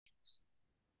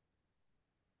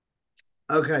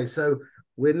Okay, so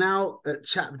we're now at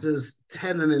chapters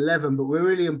 10 and 11, but we're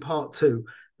really in part two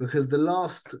because the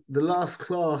last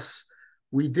class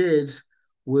we did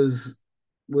was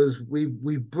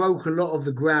we broke a lot of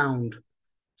the ground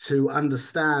to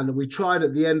understand, and we tried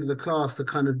at the end of the class to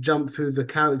kind of jump through the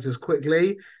characters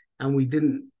quickly, and we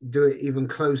didn't do it even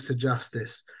close to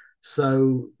justice.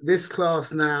 So this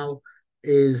class now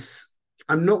is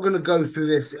I'm not going to go through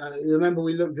this. Remember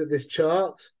we looked at this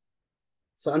chart.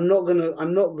 So I'm not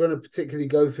gonna particularly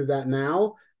go through that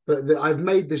now, but I've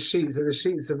made the sheet, so the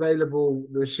sheet's available.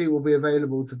 The sheet will be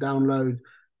available to download.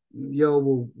 Yo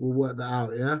will work that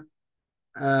out. Yeah.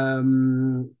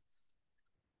 Um.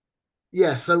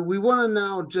 Yeah. So we want to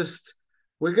now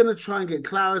we're gonna try and get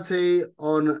clarity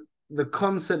on the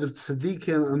concept of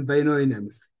tzaddikim and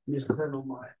beinonim. Just turn on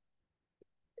my.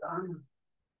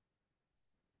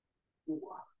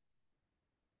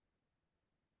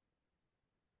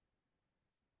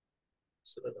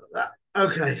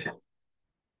 Okay.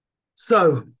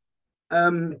 So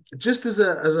just as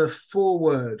a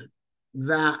foreword,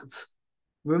 that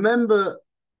remember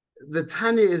the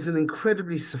Tanya is an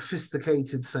incredibly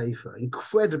sophisticated sefer,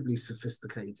 incredibly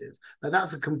sophisticated. Now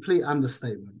that's a complete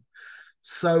understatement.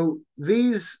 So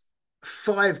these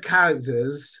five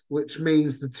characters, which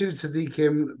means the two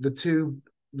tzaddikim, the two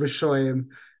rishoyim,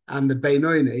 and the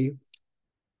Beinoni,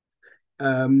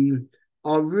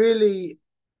 are really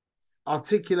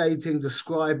articulating,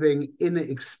 describing inner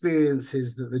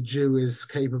experiences that the Jew is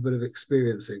capable of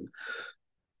experiencing.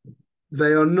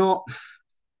 They are not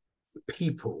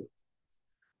people,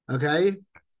 okay?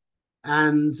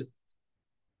 And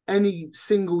any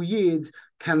single yid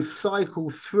can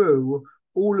cycle through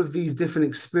all of these different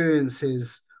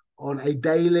experiences on a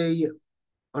daily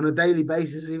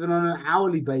basis, even on an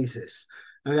hourly basis,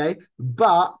 okay?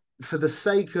 But for the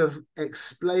sake of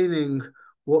explaining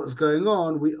what's going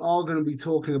on, we are going to be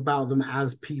talking about them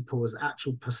as people, as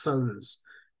actual personas.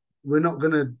 We're not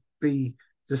going to be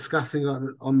discussing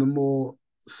on the more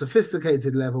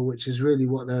sophisticated level, which is really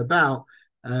what they're about,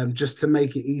 just to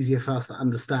make it easier for us to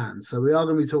understand. So we are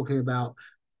going to be talking about,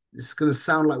 it's going to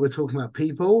sound like we're talking about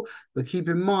people, but keep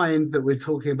in mind that we're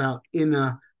talking about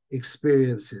inner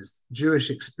experiences, Jewish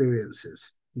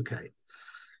experiences. Okay.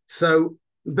 So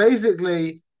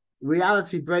basically,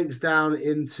 reality breaks down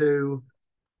into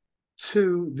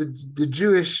the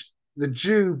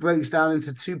Jew breaks down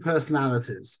into two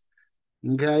personalities,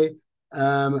 okay,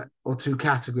 or two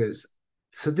categories,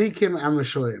 tzaddikim and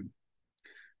rishoyim.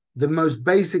 The most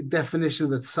basic definition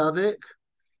of a tzaddik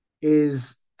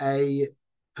is a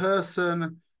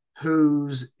person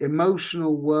whose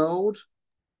emotional world,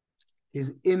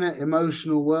 his inner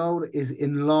emotional world, is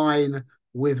in line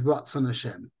with Ratzon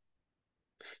Hashem.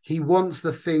 He wants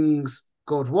the things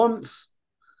God wants,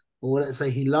 or let's say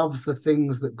he loves the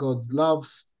things that God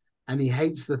loves, and he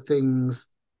hates the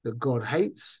things that God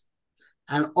hates.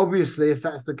 And obviously, if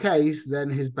that's the case, then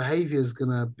his behavior is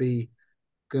gonna be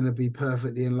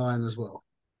perfectly in line as well.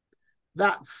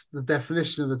 That's the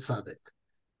definition of a tzaddik.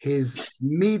 His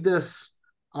midas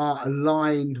are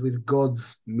aligned with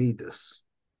God's midas.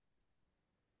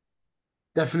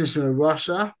 Definition of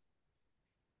Rasha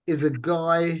is a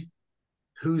guy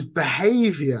whose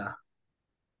behavior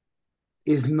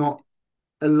is not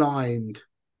aligned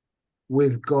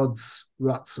with God's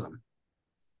Ratzon.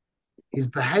 His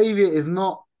behavior is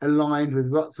not aligned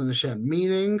with Ratzon Hashem,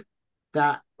 meaning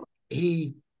that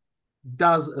he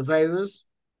does Averas,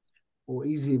 or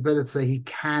easier, better to say he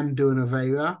can do an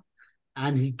Avera,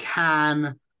 and he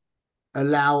can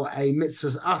allow a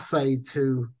mitzvah's asay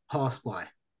to pass by.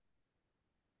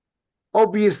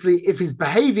 Obviously, if his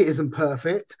behavior isn't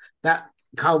perfect, that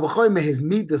kal v'chomer, his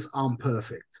midas aren't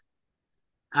perfect.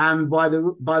 And by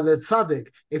the tzaddik,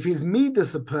 if his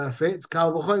midas are perfect,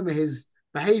 kal v'chomer, his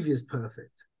behavior is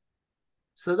perfect.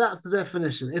 So that's the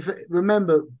definition.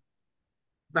 Remember,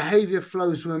 behavior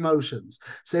flows from emotions.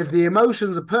 So if the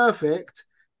emotions are perfect,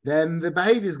 then the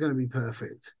behavior is going to be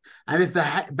perfect. And if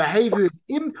the behavior is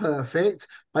imperfect,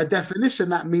 by definition,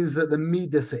 that means that the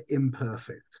midas are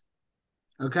imperfect.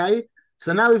 Okay?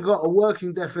 So now we've got a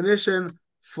working definition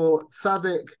for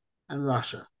Tzadik and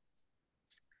Rasha.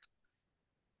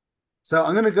 So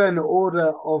I'm going to go in the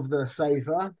order of the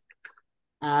Sefer,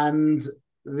 and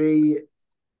it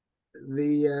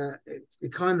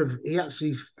kind of, he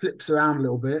actually flips around a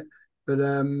little bit, but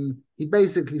the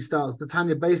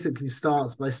Tanya basically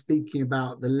starts by speaking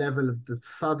about the level of the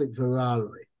Tzadik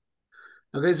Viraloi.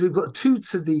 Okay, so we've got two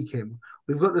Tzaddikim.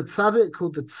 We've got the Tzadik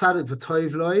called the Tzadik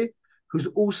V'Tovloi, who's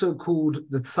also called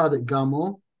the Tzadik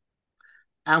Gamor.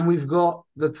 And we've got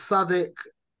the Tzadik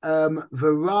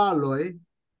Viraloi,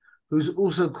 who's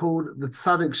also called the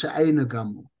Tzadik She'eina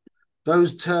Gamor.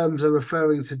 Those terms are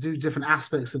referring to two different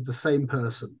aspects of the same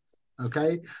person.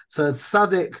 Okay, so a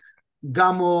Tzadik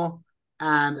Gamor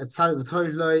and a Tzadik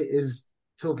V'Tovloi is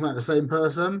talking about the same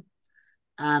person,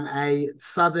 and a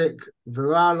Tzadik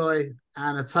V'Raloi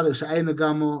and a Tzadik She'eina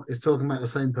Gamor is talking about the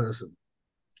same person.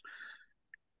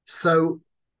 So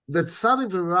the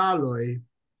Tzadik V'Raloi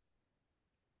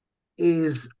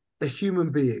is a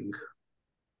human being,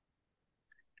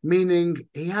 meaning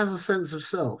he has a sense of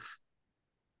self.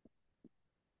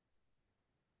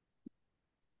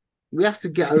 We have to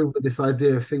get over this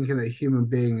idea of thinking that a human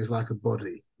being is like a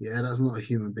body. Yeah, that's not a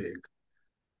human being.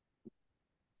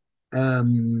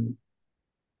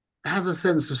 Has a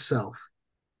sense of self.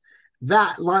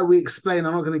 That, like we explained,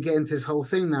 I'm not going to get into this whole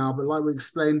thing now, but like we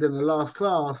explained in the last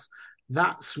class,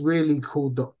 that's really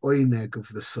called the oineg of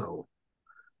the soul.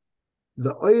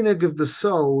 The oineg of the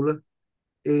soul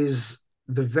is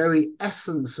the very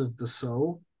essence of the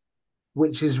soul,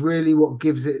 which is really what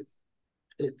gives it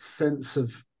its sense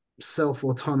of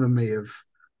self-autonomy,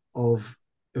 of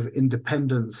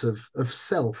independence, of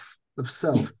self.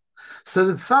 So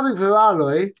the Tzadik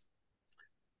V'Raloi,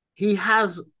 he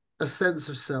has a sense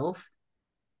of self,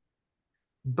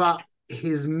 but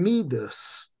his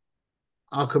midas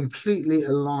are completely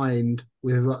aligned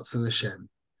with Ratzon Hashem.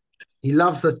 He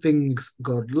loves the things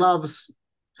God loves,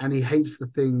 and he hates the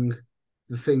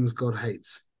things God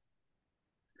hates.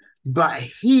 But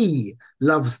he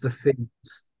loves the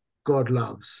things God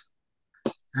loves,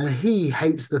 and he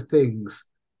hates the things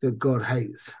that God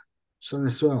hates. So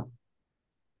as well.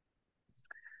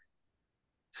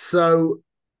 So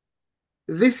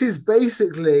this is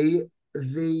basically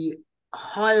the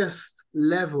highest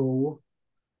level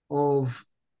of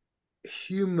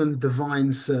human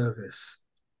divine service,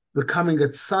 becoming a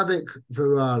Tzadik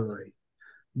V'Raloi.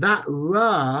 That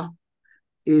Ra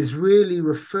is really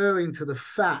referring to the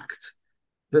fact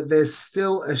that there's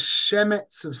still a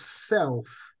shemetz of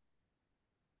self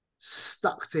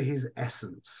stuck to his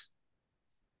essence.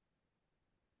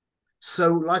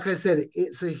 So, like I said,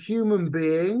 it's a human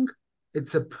being,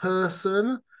 it's a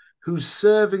person who's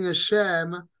serving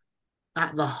Hashem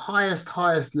at the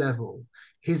highest level.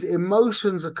 His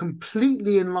emotions are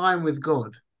completely in line with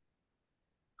God.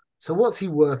 So what's he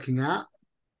working at?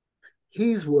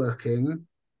 He's working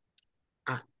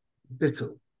at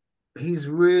bittul. He's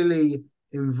really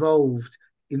involved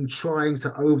in trying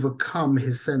to overcome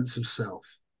his sense of self.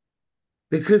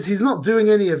 Because he's not doing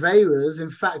any aveiros. In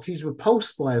fact, he's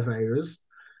repulsed by aveiros,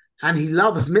 and he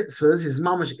loves mitzvahs. His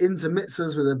mamash into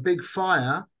mitzvahs with a big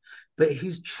fire, but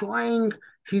he's striving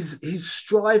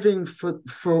for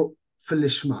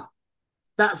lishma.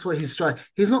 That's what he's striving.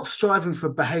 He's not striving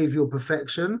for behavioral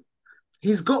perfection.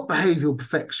 He's got behavioral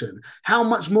perfection. How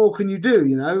much more can you do?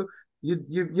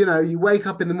 You wake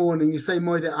up in the morning, you say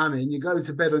Moed Ani, and you go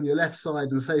to bed on your left side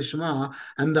and say Shema,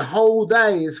 and the whole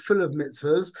day is full of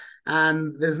mitzvahs,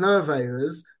 and there's no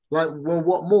aveiros. Like, well,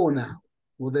 what more now?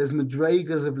 Well, there's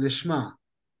madregas of lishma.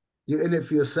 You're in it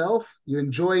for yourself. You're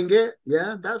enjoying it.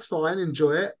 Yeah, that's fine.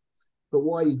 Enjoy it. But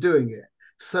why are you doing it?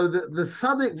 So the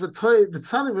Tzadik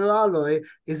V'Raloi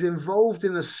is involved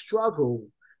in a struggle.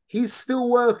 He's still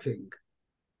working.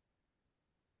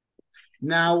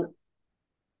 Now,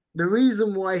 the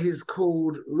reason why he's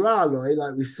called Ra'aloi,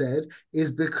 like we said,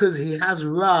 is because he has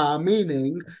Ra,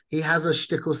 meaning he has a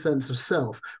shtickle sense of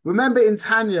self. Remember in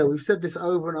Tanya, we've said this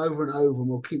over and over and over, and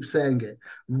we'll keep saying it.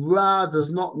 Ra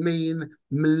does not mean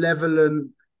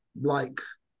malevolent, like,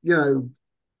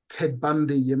 Ted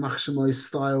Bundy, Yamach Shemoy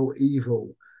style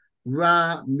evil.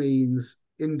 Ra means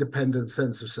independent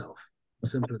sense of self.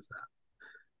 Simple as that.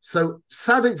 So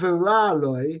Tzadik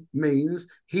V'Raloi means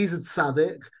he's a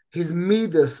tzaddik. His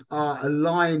midas are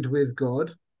aligned with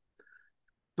God,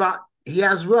 but he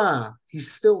has Ra. He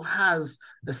still has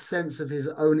a sense of his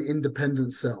own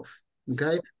independent self.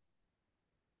 Okay?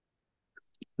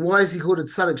 Why is he called a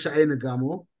Tzadik She'eina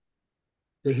Gamor?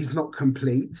 That he's not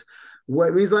complete. Well,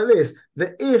 it means like this,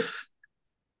 that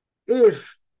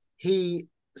if he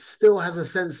still has a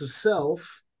sense of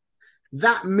self,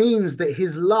 that means that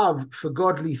his love for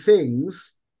godly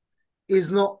things is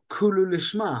not kulu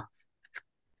lishma.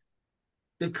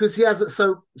 Because he has it,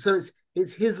 so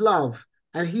it's his love,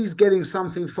 and he's getting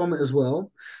something from it as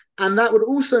well. And that would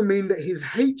also mean that his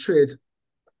hatred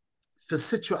for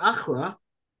Sitra Achra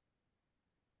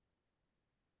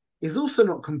is also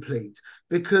not complete,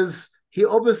 because he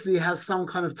obviously has some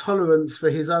kind of tolerance for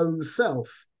his own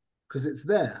self, because it's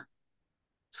there.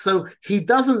 So he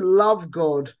doesn't love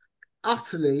God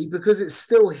utterly, because it's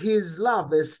still his love.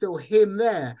 There's still him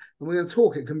there. And we're going to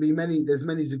talk, it can be there's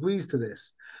many degrees to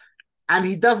this. And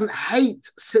he doesn't hate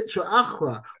Sitra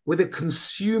Achra with a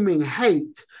consuming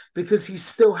hate because he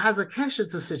still has a kesher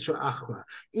to Sitra Achra,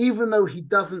 even though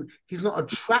he's not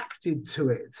attracted to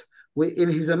it in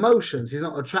his emotions. He's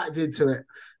not attracted to it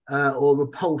or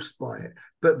repulsed by it.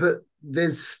 But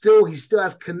he still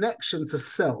has connection to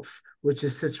self, which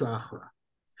is Sitra Achra.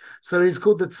 So he's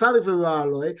called the Tzadik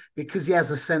V'Ra'aloi because he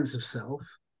has a sense of self.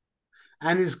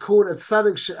 And he's called a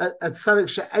Tzadik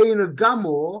She'einu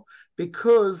Gamor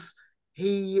because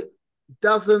he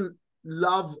doesn't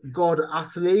love God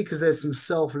utterly because there's some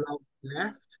self-love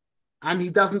left. And he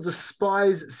doesn't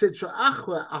despise Sitra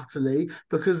Achra utterly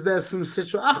because there's some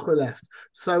Sitra Achra left.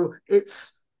 So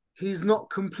he's not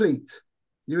complete.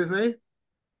 You with me?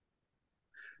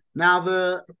 Now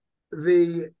the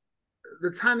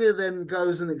Tanya then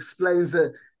goes and explains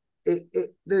that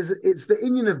it's the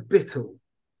inyan of bittul.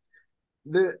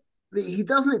 He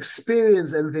doesn't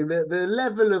experience anything. The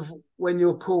level of when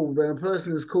a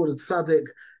person is called a tzaddik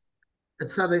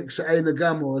she'einu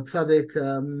gamor,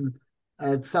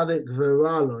 a tzaddik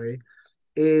v'ra'aloi,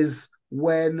 is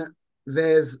when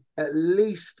there's at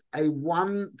least a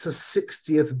 1 to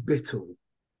 60th bittul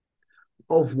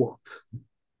of what?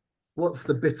 What's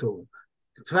the bittul?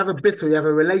 To have a bittul, you have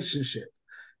a relationship.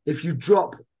 If you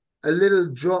drop a little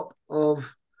drop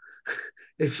of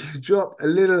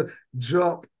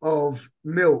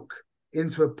milk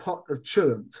into a pot of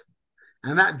cholent,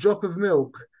 and that drop of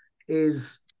milk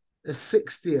is a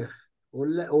 60th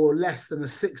or less than a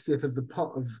 60th of the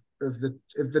pot if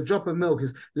the drop of milk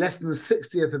is less than a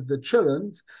 60th of the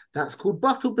cholent, that's called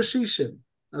batul b'shishim.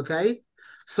 Okay,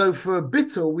 so for a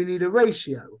bittul we need a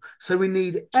ratio. So we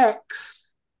need x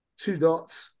 2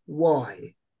 dots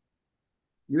y.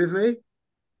 You with me?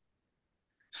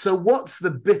 So what's the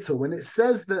bittul? When it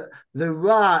says that the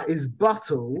ra is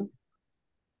batul,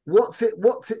 what's it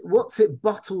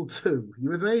batul to? You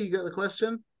with me? You get the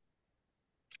question?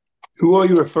 Who are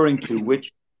you referring to?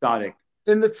 Which tzaddik?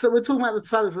 So we're talking about the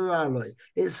tzaddik v'ra'aloi.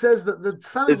 It says that the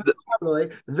tzaddik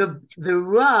v'ra'aloi, the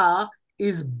ra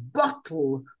is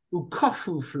batul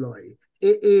ukofufloi.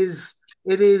 It is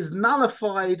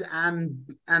nullified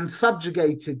and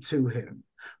subjugated to him.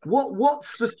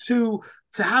 What's the two?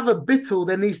 To have a bittul,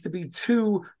 there needs to be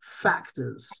 2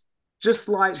 factors, just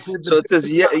like with the. So it says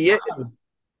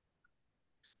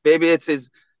maybe it's his.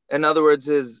 In other words,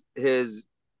 his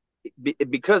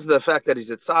because of the fact that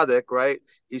he's a tzaddik, right?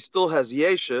 He still has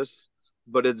yeshus,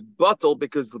 but it's batul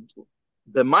because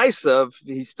the ma'asav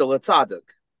he's still a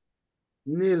tzaddik.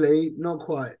 Nearly, not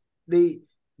quite. His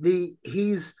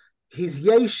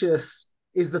yeshus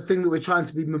is the thing that we're trying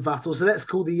to be mevatel. So let's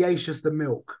call the yeshus the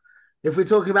milk. If we're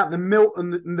talking about the milk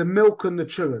and the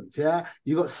cholent, yeah,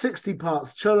 you got 60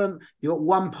 parts cholent, you got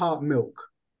 1 part milk.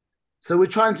 So we're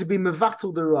trying to be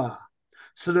mevatel the ra.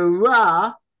 So the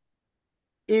ra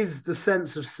is the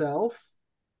sense of self.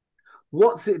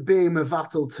 What's it being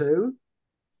mevatel to?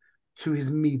 To his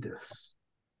midas,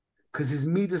 because his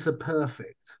midas are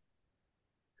perfect.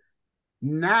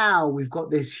 Now we've got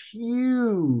this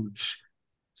huge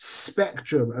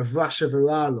spectrum of Rasha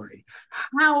v'Ra'aloi.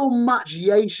 How much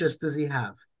yeshus does he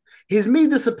have? His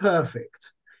midas are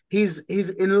perfect. He's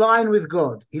in line with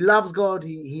God. He loves God.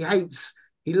 He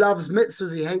loves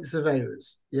mitzvahs. He hates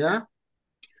averos. Yeah,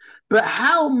 but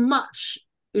how much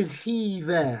is he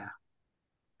there?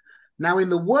 Now, in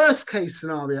the worst case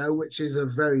scenario, which is a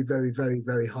very, very, very,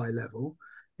 very high level,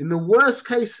 in the worst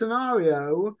case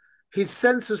scenario, his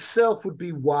sense of self would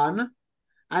be 1,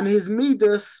 and his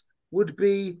midas would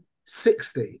be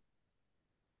 60.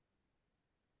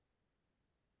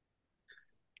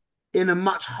 In a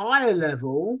much higher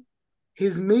level,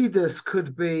 his midas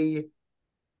could be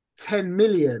 10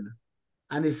 million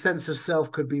and his sense of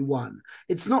self could be 1.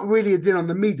 It's not really a din on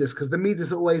the midas because the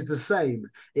midas are always the same.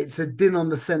 It's a din on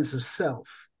the sense of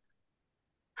self.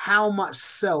 How much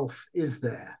self is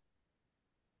there?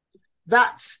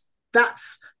 That's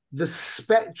the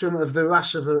spectrum of the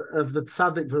Rasha of the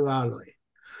Tzadik v'Ra'aloi.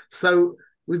 So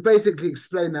we've basically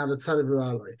explained now the Tzadik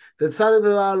v'Ra'aloi. The Tzadik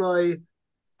v'Ra'aloi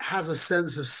has a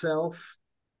sense of self,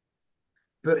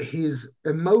 but his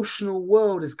emotional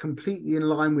world is completely in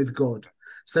line with God.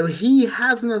 So he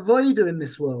has an avodah in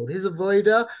this world. His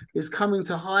avodah is coming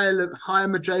to higher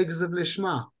madregas of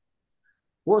lishma.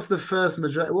 What's the first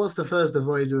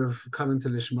avodah of coming to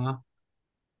lishma?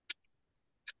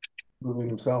 Moving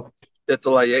himself. That's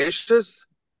it.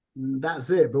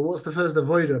 But what's the first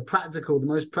avodah? Practical, the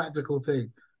most practical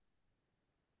thing.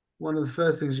 One of the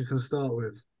first things you can start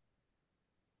with.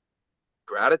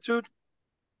 Gratitude.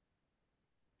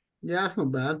 Yeah, that's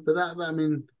not bad. But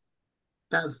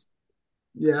that's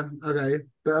yeah, okay.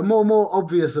 But a more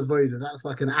obvious avodah, that's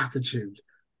like an attitude.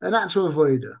 An actual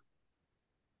avoider,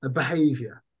 a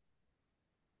behavior.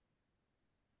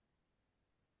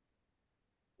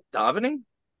 Davening?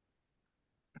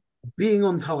 Being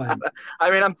on time.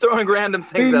 I mean, I'm throwing random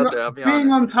things out there, I'll be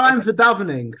being honest. on time for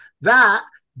davening.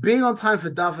 Being on time for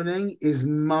davening is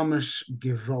mamash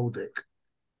givoldik.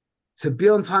 To be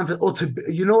on time for, or to,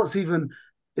 you know what's even,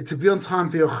 to be on time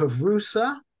for your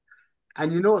chavrusa,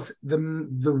 and you know what's the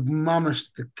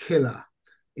mamash, the killer,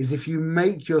 is if you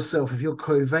make yourself, if you're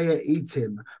koveya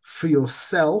eatim for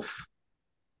yourself,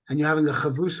 and you're having a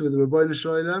chavrusa with the Rebbeinu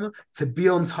Shalom, to be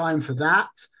on time for that,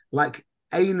 like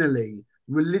anally,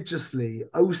 religiously,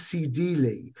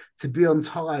 OCDly, to be on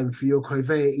time for your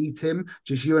koveya eatim,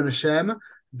 just you and Hashem,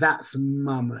 that's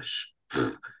mamash.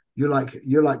 You're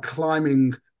like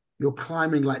climbing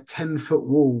like 10-foot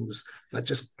walls, like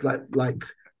just like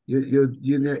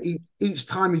you know each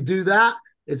time you do that,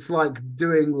 it's like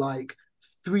doing like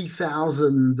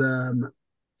 3,000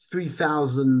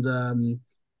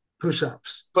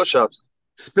 push-ups. Push-ups.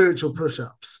 Spiritual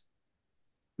push-ups.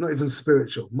 Not even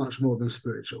spiritual, much more than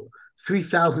spiritual.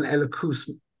 3,000 elikus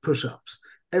push-ups.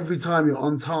 Every time you're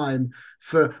on time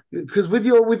because with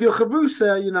your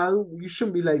chavrusa, you know, you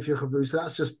shouldn't be late for your chavrusa.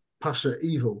 That's just pasha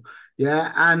evil.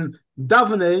 Yeah. And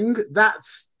davening,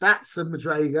 that's a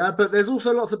madrega, but there's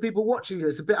also lots of people watching you.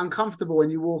 It's a bit uncomfortable when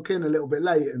you walk in a little bit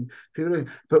late and people.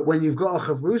 But when you've got a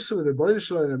chavrusa with a boiler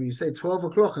shalom, you say 12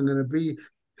 o'clock, I'm going to be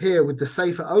here with the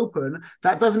safer open.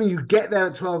 That doesn't mean you get there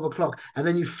at 12 o'clock and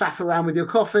then you faff around with your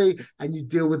coffee and you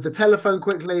deal with the telephone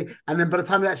quickly. And then by the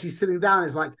time you're actually sitting down,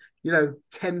 it's like, you know,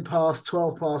 10 past,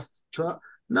 12 past 12.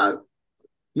 No,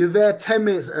 you're there 10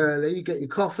 minutes early, you get your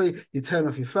coffee, you turn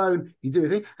off your phone, you do your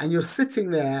thing, and you're sitting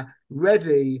there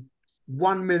ready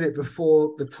 1 minute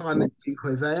before the time that you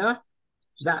Koveya.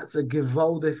 That's a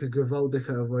Givoldica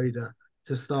avoider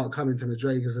to start coming to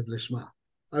Madregas of Lishma.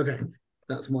 Okay,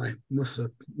 that's my Musa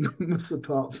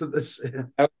part for this year.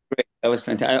 That was great. That was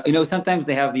fantastic. You know, sometimes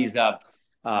they have these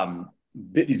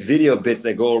video bits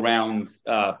that go around,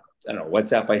 I don't know,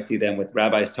 WhatsApp. I see them with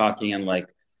rabbis talking and like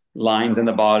lines in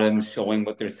the bottom showing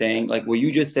what they're saying. Like what you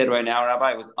just said right now,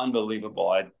 Rabbi, was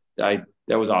unbelievable. That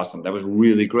was awesome. That was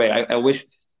really great. I wish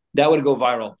that would go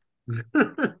viral.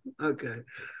 Okay.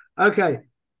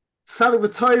 Tzadik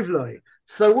v'tovloi.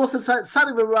 So what's the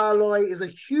Tzadik v'raloi is a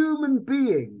human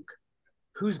being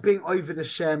who's being over the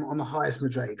Shem on the highest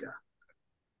madrega.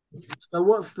 So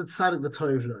what's the Tzadik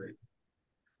v'tovloi?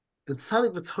 The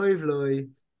Tzadik v'tovloi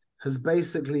has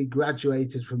basically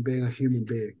graduated from being a human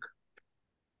being.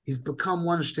 He's become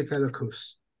one shtik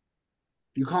elokus.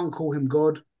 You can't call him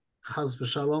God, chaz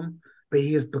v'shalom, but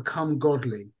he has become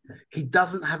godly. He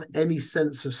doesn't have any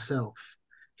sense of self.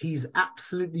 He's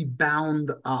absolutely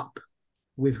bound up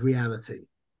with reality.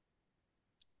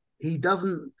 He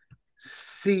doesn't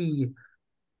see.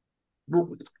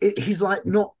 Well, he's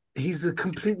a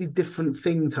completely different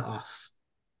thing to us.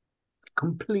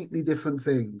 Completely different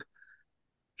thing.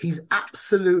 He's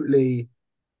absolutely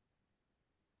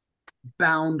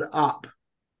bound up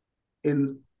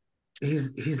in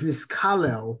his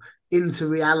niskalel into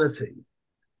reality.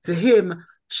 To him,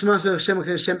 Shema Hashem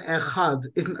Echad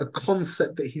isn't a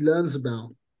concept that he learns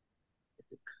about.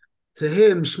 To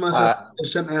him, Shema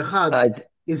Hashem Echad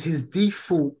is his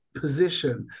default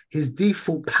position, his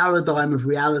default paradigm of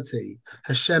reality.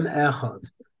 Hashem Echad.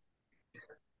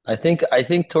 I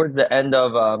think towards the end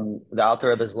of the Alter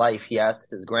Rebbe's life, he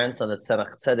asked his grandson, the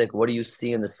Tzemach Tzedek, "What do you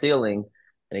see in the ceiling?"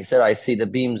 And he said, "I see the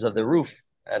beams of the roof."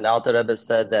 And Alter Rebbe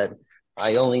said that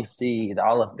I only see the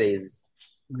Aleph Beis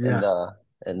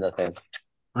in the thing.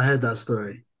 I heard that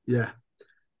story. Yeah.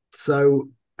 So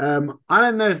I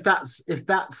don't know if that's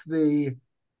the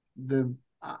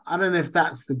I don't know if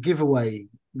that's the giveaway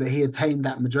that he attained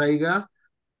that madrega.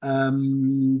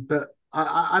 But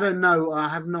I don't know. I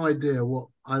have no idea what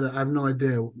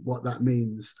that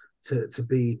means to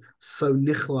be so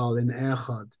nichlal in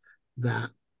Echad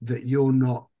that you're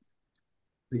not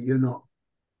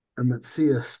a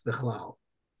Metzias Bechlal.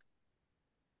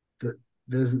 That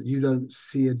you don't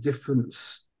see a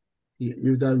difference.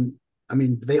 You don't. I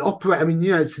mean, they operate. I mean,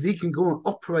 you know, Tzadik can go and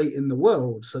operate in the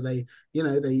world. So they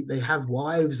have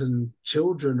wives and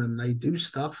children and they do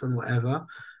stuff and whatever.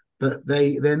 But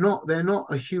they're not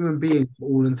a human being for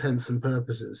all intents and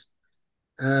purposes.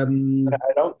 I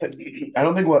don't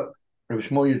think what Rabbi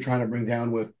Shmuel you're trying to bring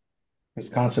down with this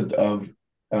concept of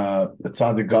the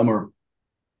Tzadik Gomer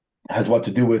has what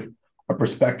to do with a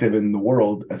perspective in the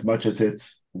world as much as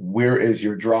it's where is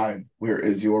your drive, where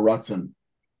is your ratzon.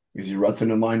 Is your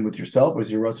ratzon in line with yourself, or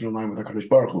is your ratzon in line with HaKadosh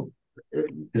Baruch Hu?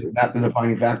 Is that the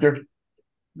defining factor?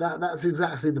 That's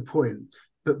exactly the point.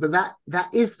 But that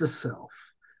is the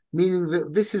self. meaning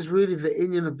that this is really the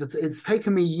inyan of the. It's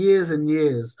taken me years and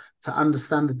years to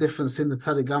understand the difference between the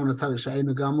Tzadik Gamor and the Tzadik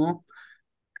She'einu Gamor.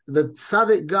 The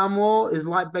Tzadik Gamor is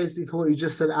like basically what you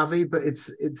just said, Avi, but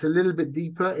it's a little bit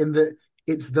deeper in that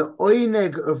it's the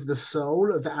oineg of the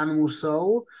soul, of the animal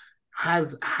soul,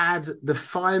 has had the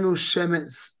final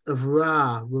shemetz of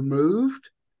Ra removed,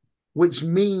 which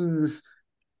means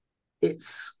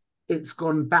it's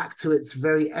gone back to its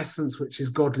very essence, which is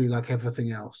godly, like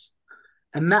everything else.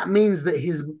 And that means that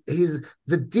his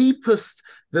the deepest,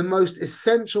 the most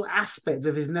essential aspect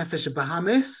of his nefesh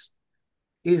bahamis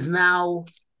is now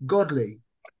godly.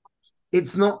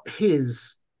 It's not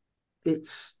his.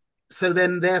 It's so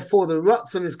then therefore the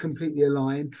Ratzon is completely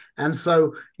aligned. And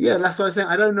so yeah, that's what I was saying.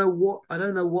 I don't know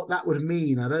what that would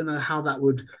mean. I don't know how that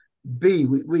would be.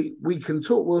 We can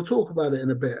talk. We'll talk about it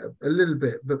in a little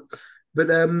bit. But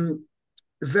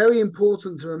very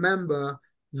important to remember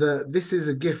that this is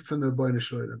a gift from the Ribono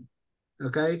Shel Olam.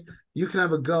 Okay, you can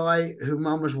have a guy who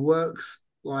mamash works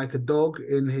like a dog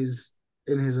in his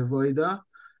avodah,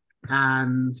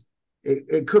 and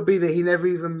it could be that he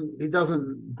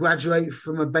doesn't graduate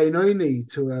from a Beinoni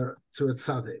to a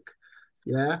Tzadik,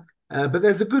 yeah. But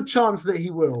there's a good chance that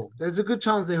he will. There's a good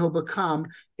chance that he'll become,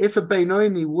 if a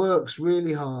Beinoni works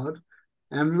really hard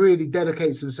and really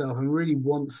dedicates himself and really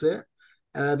wants it.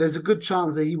 There's a good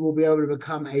chance that he will be able to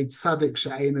become a Tzadik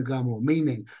She'einu Gamor,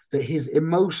 meaning that his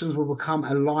emotions will become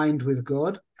aligned with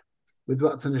God, with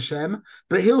Ratzon Hashem,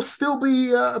 but he'll still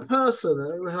be a person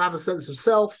who'll have a sense of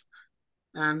self,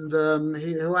 and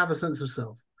he'll have a sense of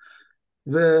self.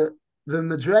 The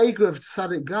Madrega of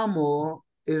Tzadik Gamor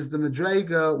is the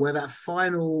Madrega where that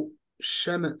final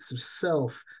shemetz of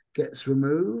self gets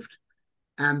removed,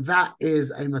 and that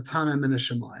is a Matana Min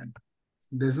HaShamayim.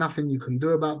 There's nothing you can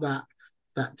do about that.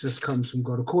 That just comes from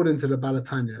God, according to the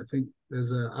Tanya. I think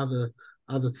there's other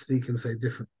tzaddikim say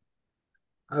different.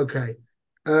 Okay,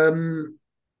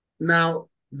 now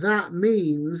that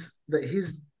means that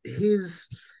his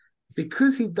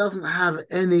because he doesn't have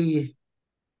any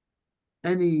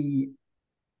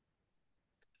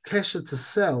kesher to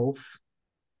self.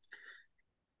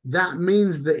 That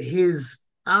means that his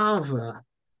ava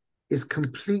is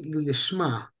completely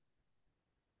lishma.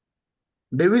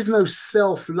 There is no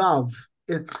self-love.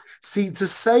 See, to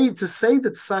say that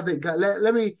tzaddik,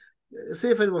 let me see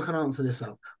if anyone can answer this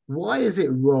up. Why is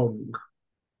it wrong,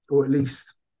 or at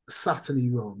least subtly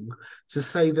wrong, to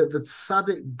say that the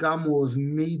tzaddik gamor's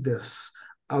midas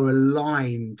are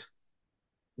aligned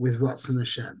with Ratzon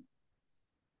Hashem?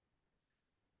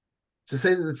 To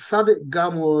say that the tzaddik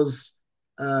gamor's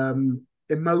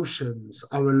emotions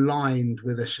are aligned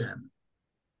with Hashem.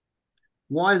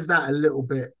 Why is that a little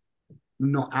bit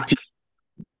not accurate?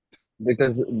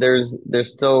 Because there's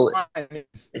still I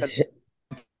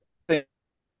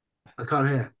can't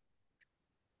hear.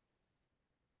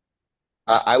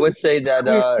 I would say that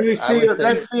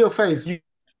let's see your face.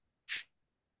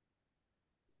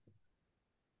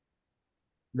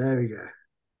 There we go.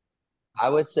 I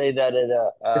would say that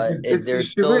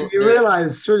you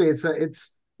realize really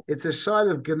it's a shine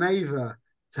of Geneva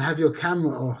to have your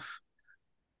camera off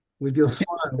with your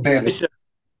smile. I'll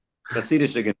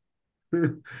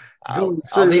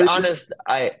be honest.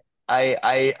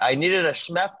 I needed a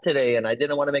shmep today, and I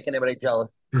didn't want to make anybody jealous.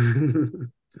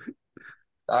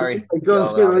 Sorry. So, go on,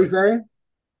 what are you saying?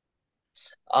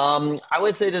 I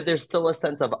would say that there's still a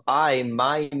sense of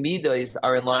my midas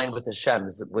are in line with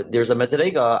Hashem's. There's a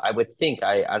medrega, I would think.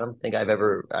 I don't think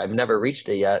I've never reached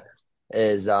it yet.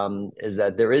 Is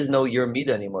that there is no your midah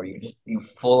anymore. You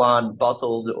full on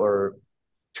bottled or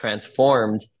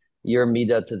transformed your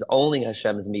midah to only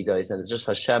Hashem's midas, and it's just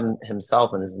Hashem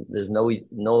Himself, and there's no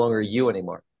longer you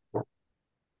anymore.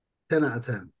 10 out of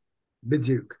 10.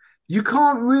 Biduk. You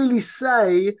can't really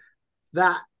say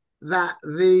that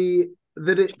the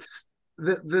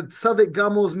Tzadik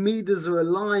Gamor's midas are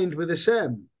aligned with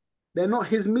Hashem. They're not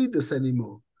his midas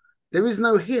anymore. There is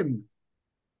no him.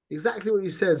 Exactly what you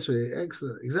said, Sri.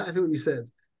 Excellent. Exactly what you said.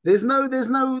 There's no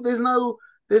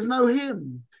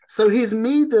him. So his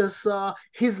midas are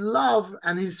his love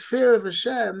and his fear of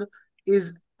Hashem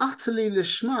is utterly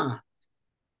lishma.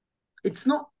 It's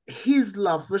not his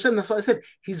love for Hashem. That's what I said.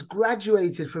 He's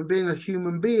graduated from being a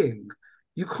human being.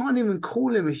 You can't even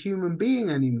call him a human being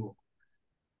anymore.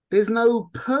 There's no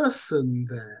person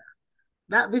there.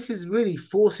 This is really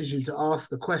forces you to ask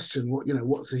the question,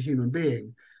 what's a human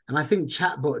being? And I think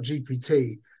chatbot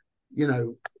GPT,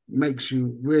 makes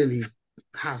you really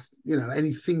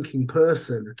any thinking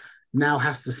person now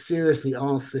has to seriously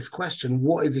ask this question: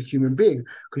 what is a human being?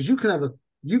 Because you can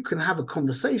have a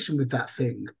conversation with that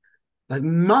thing, like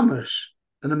mamash,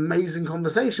 an amazing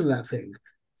conversation with that thing.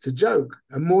 It's a joke.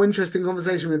 A more interesting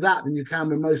conversation with that than you can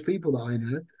with most people that I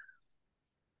know.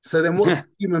 So then what's a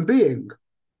human being?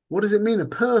 What does it mean, a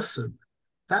person?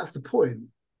 That's the point.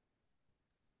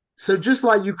 So just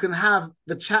like you can have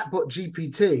the chatbot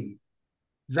GPT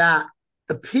that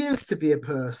appears to be a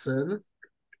person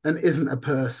and isn't a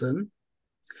person,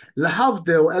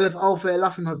 Lahavdil, Elef Alfa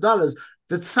Elafim Havdalas,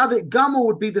 the Tzadik Gamma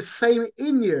would be the same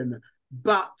Inyan,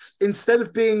 but instead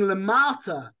of being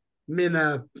Lamata min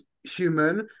a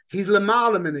human, he's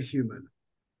Lamala min a human.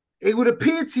 It would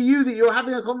appear to you that you're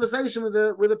having a conversation with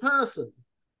a person,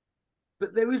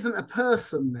 but there isn't a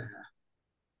person there.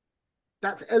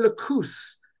 That's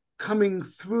Elokus coming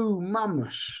through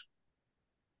Mamash.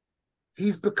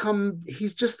 He's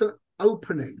just an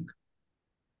opening.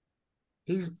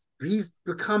 He's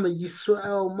become a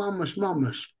Yisrael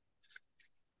Mamash.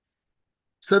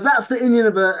 So that's the Indian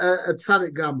of a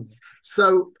Tzadik Gamor.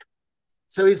 So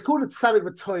he's called a Tzadik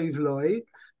V'Toiv Loi.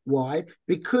 Why?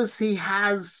 Because he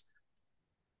has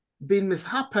been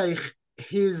mishapech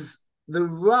the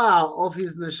Ra of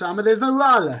his neshama. There's no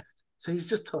Ra left. So he's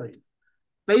just Toiv.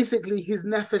 Basically, his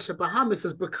Nefesh Bahamis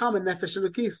has become a Nefesh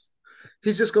Elokis.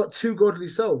 He's just got two godly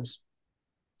souls.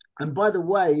 And by the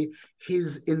way,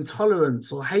 his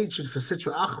intolerance or hatred for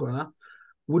Sitra Achra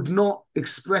would not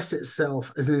express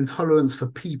itself as an intolerance for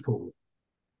people.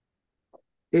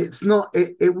 It's not,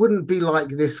 it wouldn't be like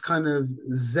this kind of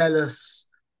zealous,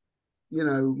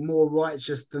 more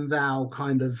righteous than thou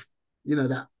kind of,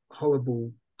 that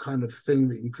horrible kind of thing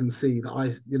that you can see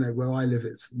that where I live,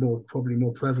 it's probably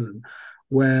more prevalent,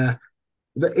 where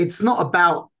it's not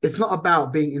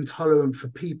about being intolerant for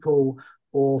people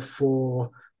or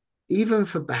even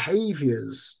for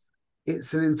behaviors.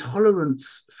 It's an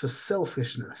intolerance for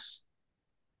selfishness,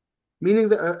 meaning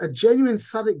that a genuine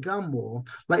Tzadik Gamor,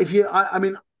 like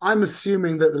I'm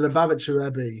assuming that the Lubavitcher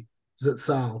Rebbe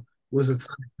Zatzal was a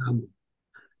Tzadik Gamor,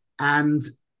 and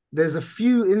there's a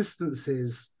few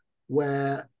instances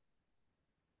where.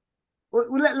 Well,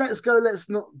 let's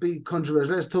not be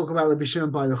controversial. Let's talk about Rabbi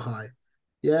Shimon Bar Yochai.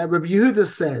 Yeah, Rabbi Yehuda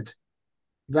said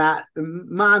that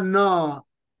Ma'ana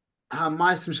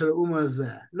HaMaisim Shel Umah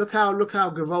Zeh. Look how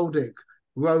Gavaldic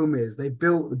Rome is. They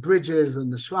built the bridges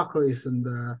and the Shvakos and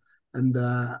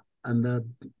the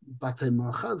Batei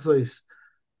Ma'achazos.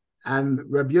 And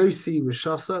Rabbi Yossi was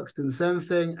Shasok, did the same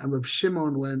thing, and Rabbi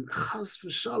Shimon went Chas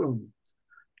v'Shalom.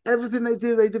 Everything they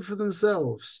did for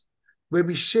themselves.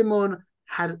 Rabbi Shimon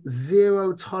had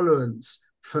zero tolerance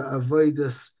for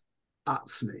avodas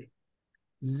atzmi.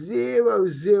 Zero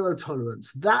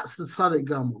tolerance. That's the Tzadik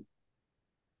Gamor.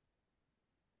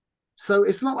 So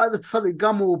it's not like the Tzadik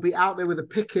Gamor will be out there with a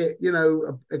picket,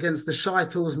 against the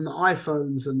Shaitals and the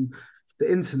iPhones and the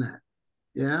internet.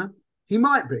 Yeah, he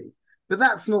might be, but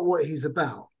that's not what he's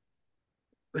about.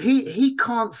 He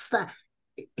can't stand.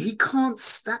 He can't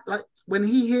stand. Like when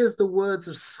he hears the words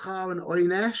of Schar and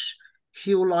Oynesh,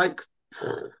 he'll like.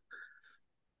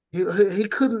 He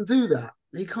couldn't do that.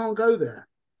 He can't go there.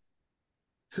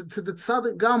 To the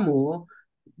Tzadik Gamor,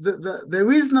 there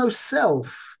is no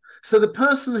self. So the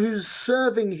person who's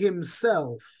serving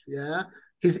himself,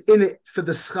 he's in it for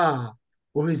the schar,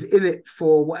 or he's in it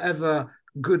for whatever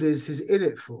good is he's in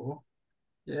it for.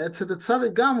 Yeah, to the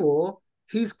Tzadik Gamor,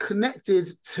 he's connected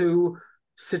to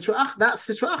Sitra. That's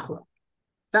Sitra Achra.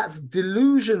 That's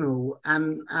delusional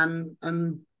and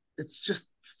it's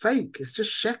just fake. It's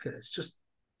just sheker. It's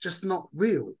just not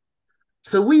real.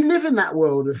 So we live in that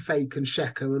world of fake and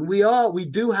sheker, and we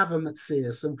do have a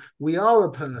metzias, and we are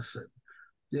a person.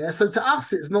 Yeah. So to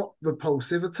us, it's not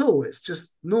repulsive at all. It's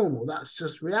just normal. That's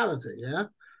just reality. Yeah.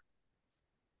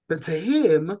 But to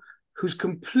him, who's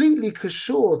completely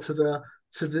kashor to the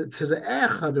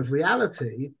echad of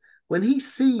reality, when he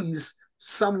sees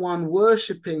someone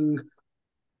worshipping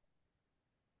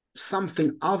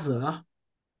something other,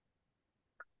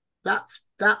 that's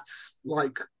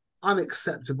like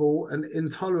unacceptable and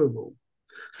intolerable.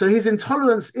 So his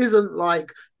intolerance isn't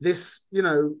like this,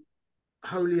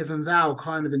 holier than thou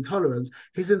kind of intolerance.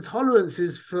 His intolerance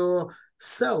is for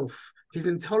self. His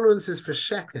intolerance is for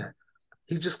sheker.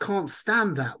 He just can't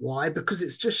stand that. Why? Because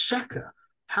it's just sheker.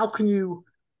 How can you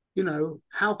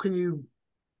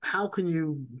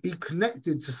be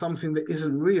connected to something that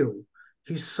isn't real?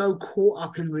 He's so caught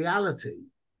up in reality.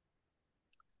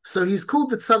 So he's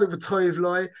called the Tzadik V'Toiv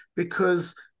Loi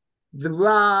because the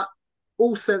Ra,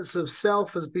 all sense of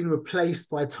self has been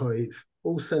replaced by Toiv,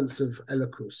 all sense of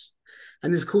Elokus.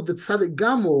 And he's called the Tzadik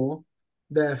Gamor,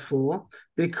 therefore,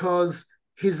 because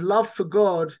his love for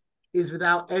God is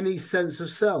without any sense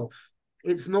of self.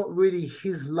 It's not really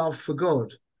his love for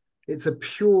God. It's a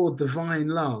pure divine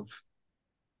love.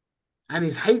 And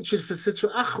his hatred for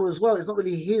Sitra Achra as well. It's not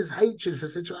really his hatred for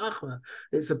Sitra Achra.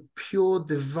 It's a pure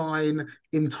divine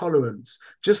intolerance.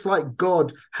 Just like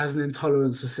God has an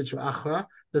intolerance for Sitra Achra,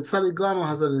 the Tzadik Gamor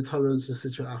has an intolerance for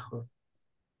Sitra Achra.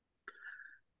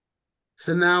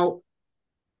 So now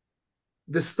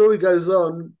the story goes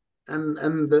on,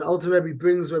 and the Alter Rebbe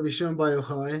brings Rabbi Shimon Bar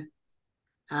Yochai,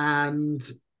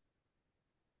 and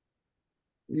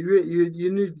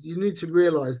you need to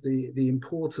realize the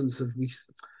importance of,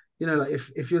 like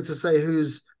if you're to say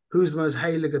who's the most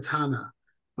heilige Tana,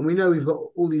 and we know we've got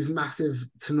all these massive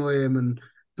Tanoim,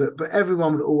 but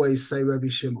everyone would always say Rabbi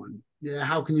Shimon. Yeah,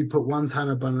 how can you put one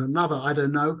Tana above another? I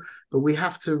don't know, but we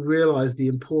have to realize the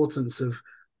importance of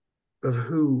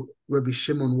who Rabbi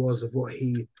Shimon was, of what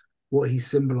he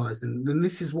symbolized, and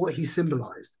this is what he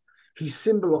symbolized. He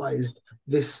symbolized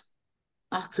this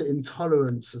utter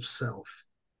intolerance of self.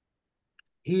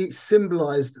 He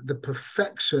symbolized the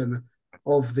perfection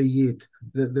of the Yid,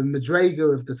 the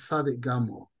Madrega of the Tzadik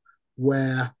Gamor,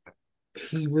 where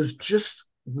he was just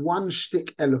one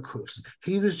shtick elokus.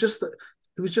 He was just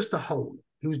a hole.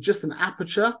 He was just an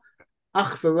aperture.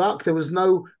 Ach v'rak. There was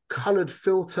no colored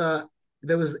filter.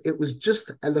 It was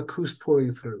just elokus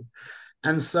pouring through.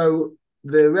 And so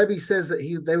the Rebbe says that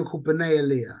they were called Bnei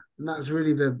Aliyah, and that's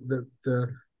really the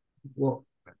what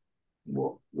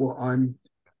I'm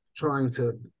trying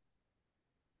to.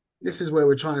 This is where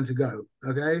we're trying to go.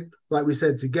 Okay, like we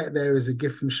said, to get there is a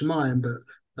gift from Shemayim, but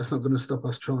that's not going to stop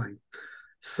us trying.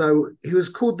 So they're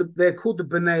called the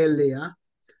Bnei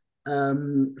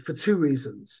Aliyah for two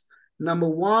reasons. Number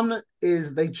one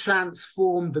is they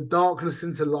transformed the darkness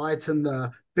into light and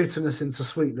the bitterness into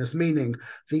sweetness, meaning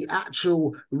the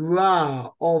actual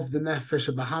ra of the nefesh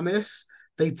of Bahamis,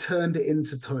 they turned it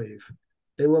into toiv.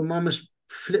 They were mamash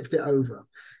flipped it over.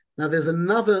 Now there's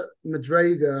another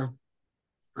madrega.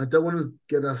 I don't want to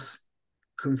get us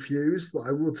confused, but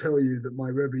I will tell you that my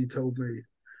Rebbe told me,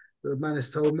 the Manis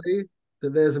told me,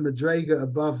 that there's a madrega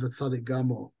above the Tzadik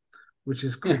Gamor, which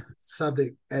is called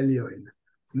Tzadik Elyoin.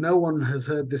 No one has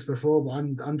heard this before, but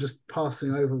I'm just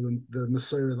passing over the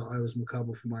Masorah that I was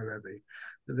makabel for my Rebbe.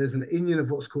 That there's an inyan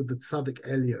of what's called the Tzadik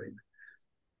Elyoin.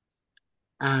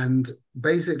 And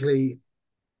basically,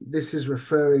 this is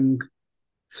referring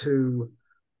to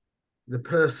the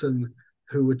person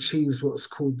who achieves what's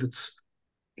called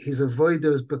his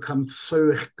avodah has become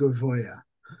tzorech gavoya,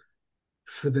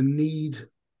 for the need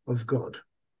of God,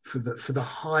 for the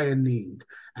higher need.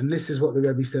 And this is what the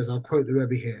Rebbe says. I'll quote the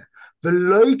Rebbe here.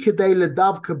 V'loi kedei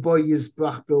ledavka bo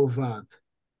yizbrach bilvad,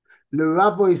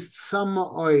 l'ravois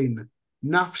tzama oin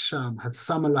nafsham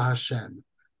hatzama laHashem.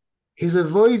 His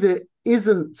avodah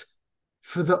isn't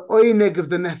for the oineg of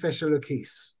the nefesh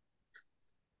elokis.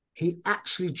 He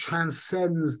actually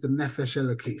transcends the nefesh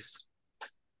elokis.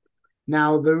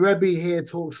 Now the Rebbe here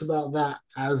talks about that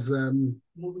as the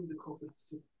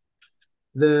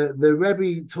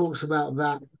Rebbe talks about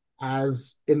that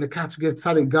as in the category of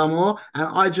Tzadik Gamor, and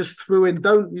I just threw in,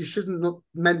 you shouldn't not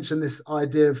mention this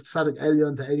idea of Tzadik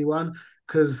Elyon to anyone,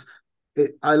 because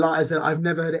I said, I've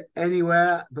never heard it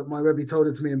anywhere, but my Rebbe told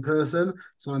it to me in person,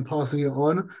 so I'm passing it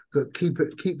on. But keep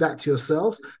that to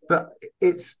yourselves. But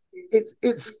it's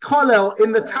Kollel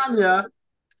in the Tanya.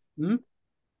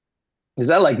 Is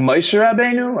that like Moshe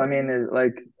Rabbeinu? I mean,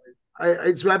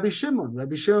 it's Rabbi Shimon Bar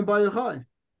Yochai.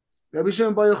 Rabbi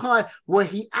Shimon Bar Yochai, where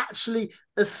he actually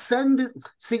ascended.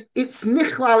 See, it's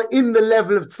Nichlal in the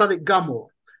level of Tzadik Gamor,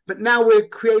 but now we're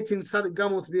creating Tzadik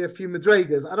Gamor to be a few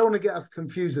madregas. I don't want to get us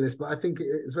confused with this, but I think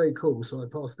it's very cool, so I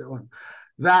passed it on.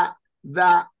 That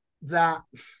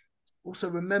also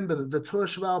remember that the Torah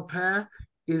Shabbat pair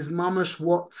is mamash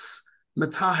what's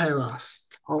mataheras.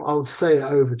 I'll say it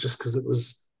over just because it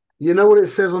was. You know what it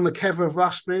says on the kever of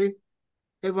Rashbi?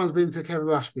 Everyone's been to kever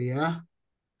Rashbi, yeah?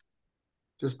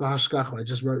 Just b'hashkacha, I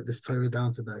just wrote this Torah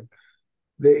down today.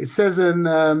 It says in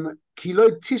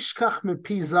Kiloi Tishkach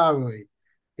Mepi Zaroi.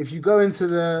 If you go into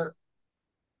the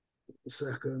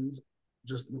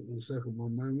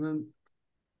one moment.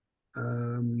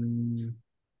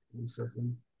 One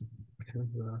second.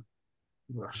 Kever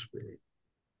Rashbi.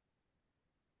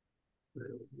 There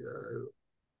we go.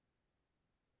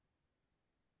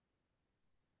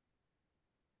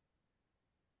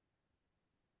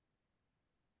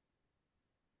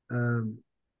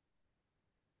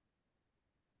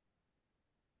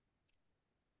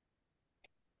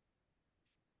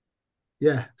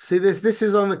 Yeah, see this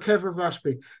is on the kever of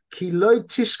Rashbi. Ki lo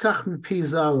tishkach mipi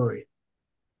zaroi.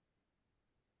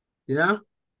 Yeah?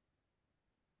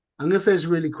 I'm going to say this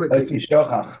really quickly. Ki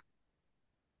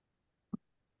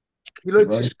lo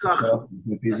tishkach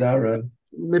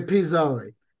mipi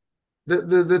zaroi.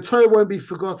 the Torah won't be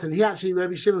forgotten.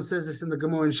 Rabbi Shimon says this in the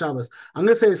Gemara in Shabbos. I'm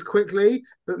going to say this quickly,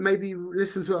 but maybe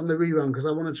listen to it on the rerun because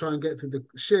I want to try and get through the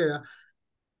shir.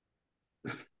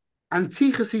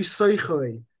 Antichas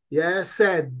Soichoi,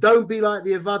 said, don't be like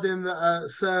the Avadim that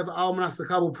serve Almanas the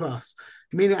Kabul Pras.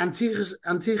 Meaning Antichas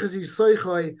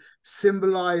Soichoi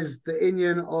symbolized the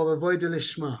inyan of Avodah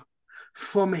Lishma.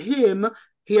 From him,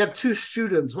 he had two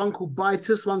students, one called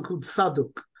Baitus, one called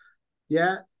Tzaduk.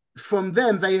 From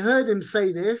them, they heard him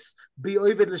say this, be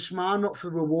Ovid Lishma, not for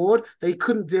reward. They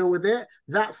couldn't deal with it.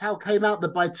 That's how came out the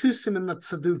Baitusim and the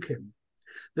Tzadukim.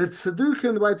 The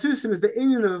Tzadukim, the Baitusim, is the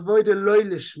inyan of Avodah Loi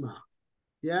Lishma.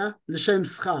 L'shem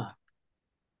Schar.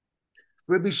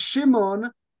 Rabbi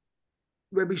Shimon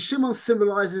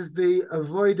symbolizes the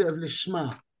Avodah of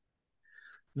Lishma.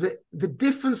 The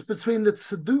difference between the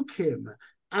Tzadukim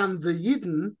and the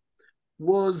Yidden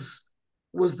was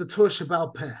the Torah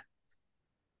Sheba'al Peh.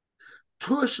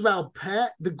 Torah Sheba'al Peh,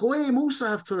 the Goyim also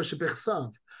have Torah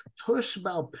Shebechsav. Torah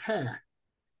Sheba'al Peh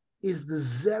is the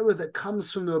zera that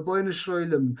comes from the Rabbeinu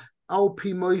Shloim Al Pi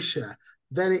Moshe.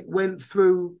 Then it went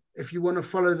through, if you want to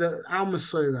follow the Al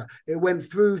Masorah, it went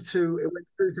through to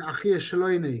Achia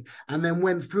Shaloni, and then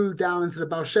went through down into the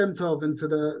Baal Shem Tov and to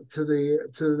the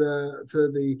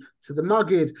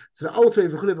Magid, to the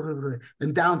Alter,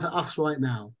 and down to us right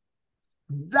now.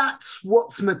 That's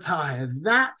what's Mataya.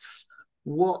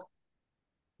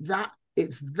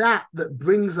 It's that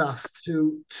brings us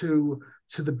to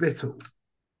the bittul,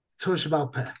 Torah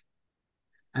Sheba'al Peh.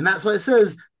 And that's why it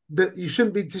says that you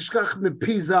shouldn't be tishkach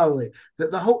mepizare,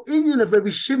 that the whole inyan of Rabbi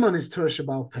Shimon is Torah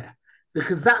Sheba'al Peh,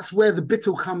 because that's where the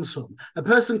bittul comes from. A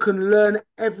person can learn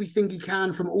everything he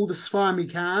can from all the Sfarim he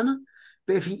can,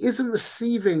 but if he isn't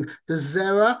receiving the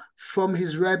zera from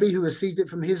his Rebbe, who received it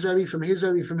from his Rebbe, from his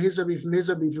Rebbe, from his Rebbe, from his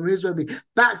Rebbe, from his Rebbe,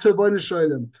 back to Rabbeinu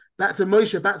Shalom, back to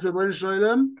Moshe, back to Rabbeinu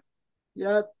Shalom,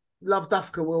 Love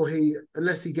Dafka will he,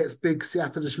 unless he gets big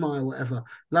Siyata D'Shma or whatever,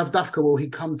 Love Dafka will he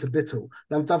come to Bittul,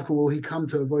 Love Dafka will he come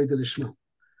to avoid the Lishma.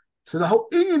 So the whole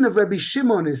inyan of Rabbi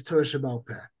Shimon is Torah Sheba'al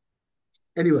Peh.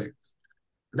 Anyway,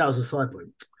 that was a side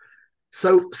point.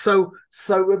 So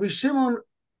Rabbi Shimon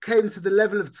came to the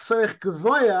level of Tzorech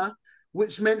Gavoya,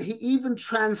 which meant he even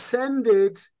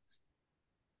transcended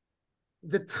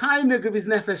the tainug of his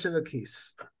Nefesh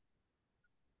Elokis.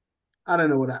 I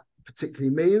don't know what that particularly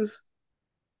means,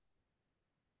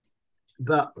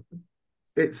 but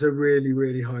it's a really,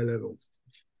 really high level.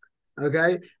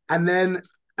 Okay, and then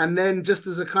just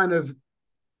as a kind of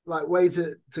like way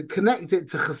to connect it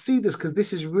to Chassidus, because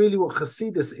this is really what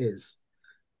Chassidus is.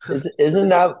 Isn't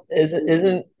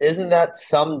that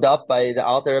summed up by the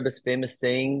Alter Rebbe's famous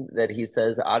thing that he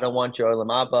says, "I don't want your Olam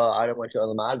Haba, I don't want your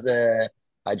Olam Hazeh,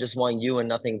 I just want you and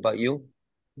nothing but you."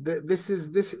 This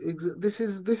is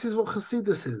what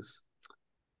Chassidus is.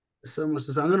 So much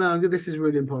to say. This is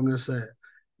really important. I'm going to say it,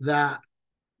 that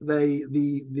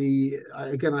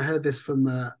again, I heard this from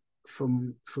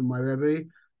my Rebbe.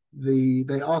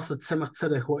 They asked the Tzemach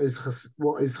Tzedek what is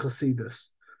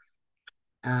Chassidus,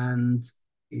 and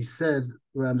he said,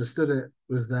 we understood it,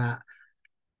 was that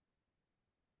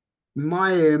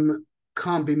Mayim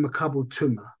can't be makabel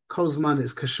tuma. Kozman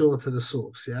is kashor to the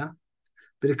source,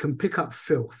 but it can pick up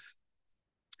filth.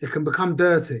 It can become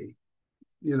dirty,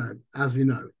 as we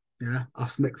know,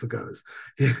 us mikvah goers.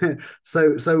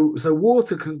 So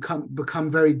water can become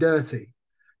very dirty,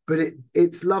 but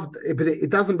it's loved, but it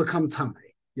doesn't become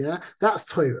tummy. That's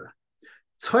Torah.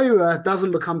 Torah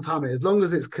doesn't become tummy as long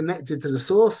as it's connected to the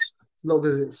source. As long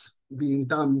as it's being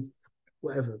done,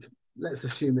 whatever, let's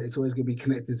assume that it's always going to be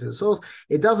connected to the source.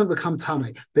 It doesn't become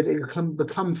tamei, but it can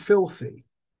become filthy.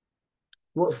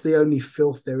 What's the only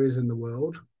filth there is in the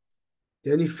world?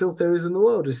 The only filth there is in the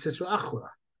world is sitra achra,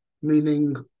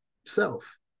 meaning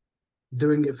self,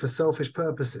 doing it for selfish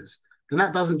purposes. And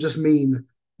that doesn't just mean,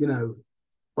 oilam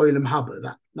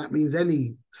haba. That means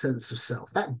any sense of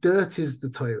self. That dirt is the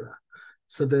Torah.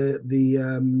 So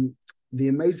the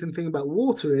amazing thing about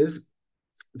water is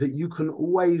that you can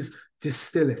always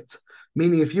distill it.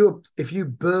 Meaning, if you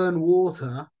burn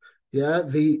water,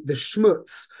 the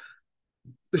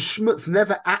schmutz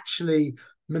never actually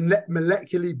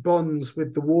molecularly bonds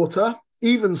with the water.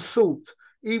 Even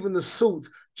the salt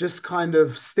just kind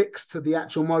of sticks to the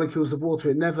actual molecules of water.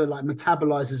 It never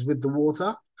metabolizes with the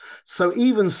water. So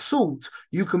even salt,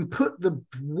 you can put the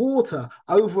water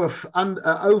over a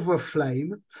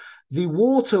flame. The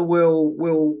water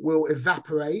will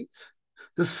evaporate.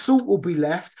 The salt will be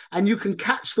left, and you can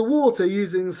catch the water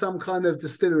using some kind of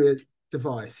distillery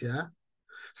device.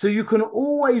 So you can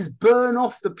always burn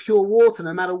off the pure water,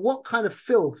 no matter what kind of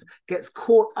filth gets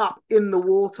caught up in the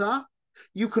water.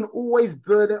 You can always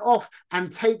burn it off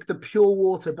and take the pure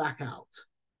water back out.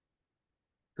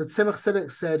 The Tzemach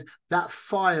Tzedek said that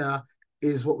fire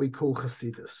is what we call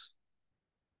Hasidus.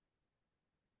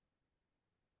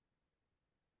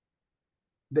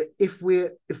 That if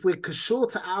we're kashor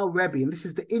to our Rebbe, and this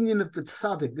is the inyan of the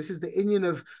Tzadik, this is the inyan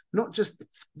of not just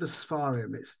the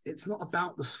Sfarim, it's not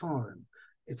about the Sfarim,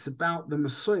 it's about the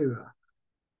Masorah.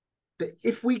 That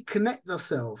if we connect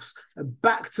ourselves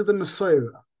back to the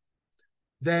Masorah,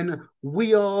 then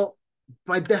we are,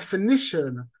 by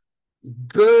definition,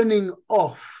 burning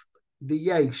off the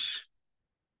Yesh.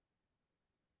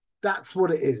 That's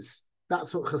what it is.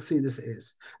 That's what Chasidus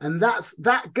is. And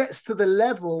that gets to the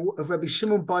level of Rabbi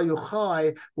Shimon Bar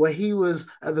Yochai, where he was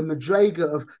at the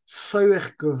Madrega of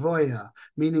Tzorech Gavoya,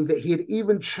 meaning that he had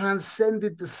even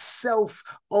transcended the self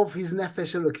of his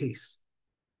Nefesh Elokis.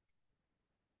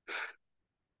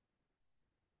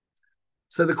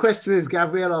 So the question is,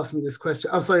 Gabriel asked me this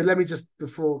question. Oh, sorry, let me just,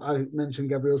 before I mention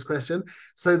Gabriel's question.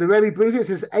 So the Rebbe brings it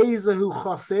says, Eizahu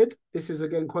Chosid. This is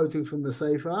again quoting from the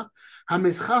Sefer.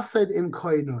 Hamis Chased im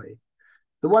Koinoi.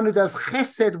 The one who does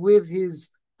chesed with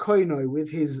his koinoi, with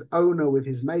his owner, with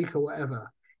his maker,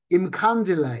 whatever. Im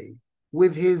kandile,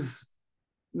 with his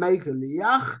maker.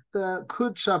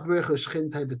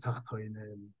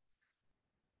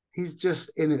 He's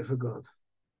just in it for God.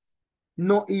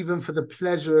 Not even for the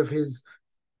pleasure of his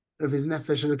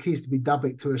nefesh elokis to be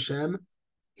dabik to Hashem.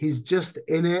 He's just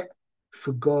in it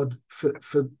for God, for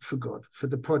God, for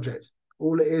the project.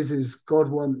 All it is God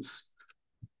wants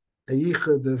a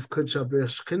yichud of kudsha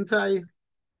b'rich kintai.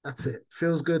 That's it.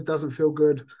 Feels good, doesn't feel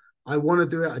good. I want to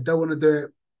do it, I don't want to do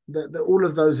it. All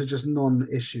of those are just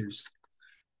non-issues.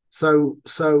 So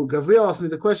Gabriel asked me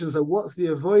the question, so what's the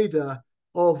avoider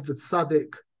of the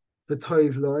tzaddik, the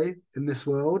tov loy, in this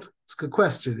world? It's a good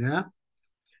question, yeah?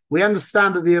 We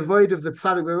understand that the avoid of the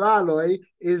tzaddik v'ra'aloi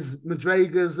is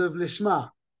madregas of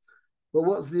lishma. But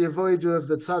what's the avoider of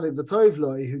the tzaddik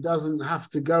v'tovloi, who doesn't have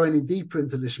to go any deeper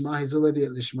into lishma? He's already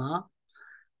at lishma.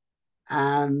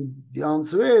 And the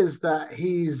answer is that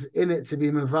he's in it to be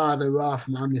mavar the ra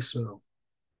from Am Yisrael.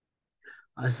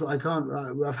 I can't.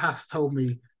 Rav Hass told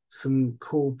me some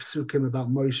cool psukim about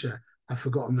Moshe. I've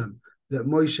forgotten them. That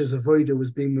Moshe's avoider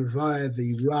was being mavar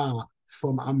the ra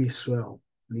from Am Yisrael,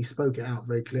 and he spoke it out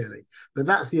very clearly. But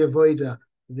that's the avoider.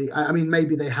 I mean,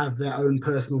 maybe they have their own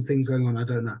personal things going on, I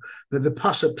don't know. But the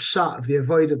pasha pshat of the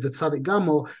avoid of the Tzadik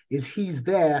Gamor is he's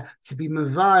there to be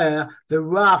mavaya, the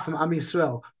Ra from Am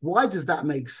Yisrael. Why does that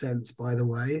make sense, by the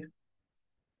way?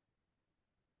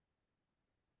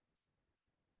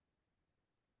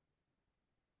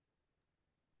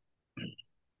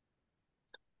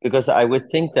 Because I would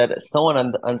think that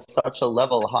someone on such a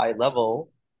high level,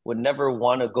 would never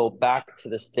want to go back to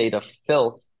the state of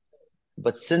filth.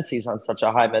 But since he's on such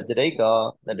a high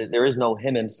medrega that there is no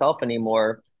him himself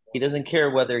anymore, he doesn't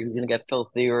care whether he's going to get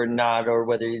filthy or not, or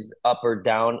whether he's up or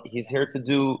down. He's here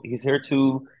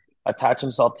to attach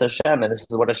himself to Hashem, and this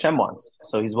is what Hashem wants.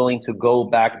 So he's willing to go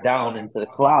back down into the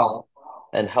cloud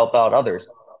and help out others.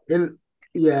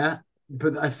 Yeah,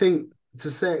 but I think to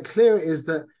say it clear is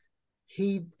that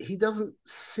he doesn't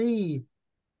see.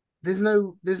 There's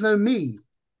no me.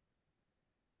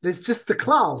 There's just the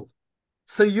cloud.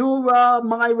 So your Ra,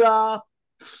 my Ra,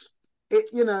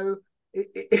 it's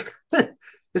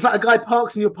like a guy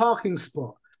parks in your parking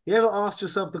spot. You ever asked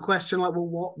yourself the question like,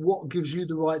 well, what gives you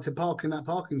the right to park in that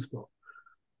parking spot?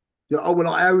 Oh,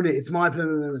 well, I own it. It's my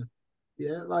plan.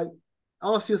 Yeah, like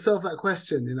ask yourself that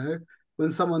question, when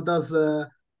someone does,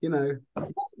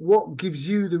 what gives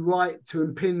you the right to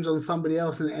impinge on somebody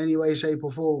else in any way, shape,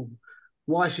 or form?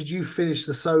 Why should you finish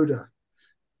the soda?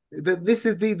 These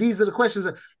are the questions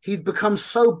that he's become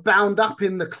so bound up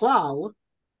in the klal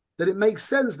that it makes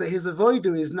sense that his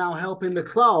avodah is now helping the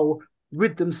klal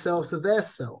rid themselves of their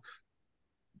self.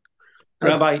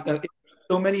 Rabbi,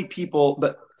 so many people,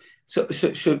 but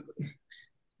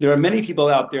there are many people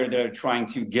out there that are trying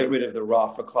to get rid of the Ra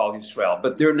for Klal Yisrael,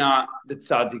 but they're not the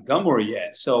Tzadik Gamor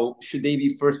yet. So should they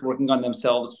be first working on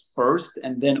themselves first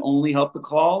and then only help the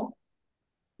Klal?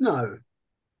 No.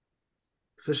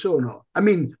 For sure not. I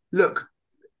mean, look,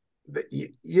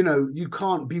 you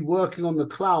can't be working on the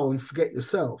cloud and forget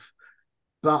yourself.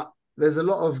 But there's a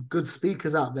lot of good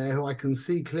speakers out there who I can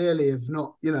see clearly have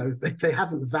not, they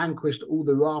haven't vanquished all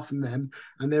the Ra from them,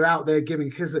 and they're out there giving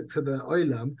chizuk to the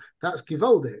Olam. That's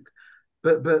Givaldic.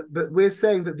 But we're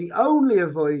saying that the only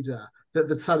avoider that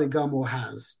the Tzadik Gamor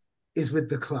has is with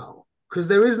the cloud, because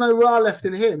there is no Ra left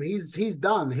in him. He's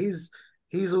done. He's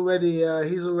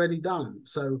already done.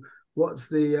 So what's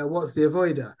the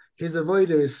avoider? His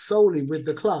avoider is solely with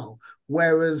the klal.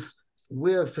 Whereas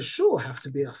we'll for sure have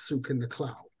to be asuk in the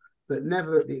klal, but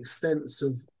never at the expense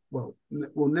of,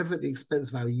 never at the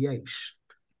expense of our yesh.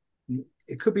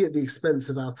 It could be at the expense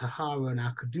of our tahara and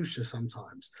our kedusha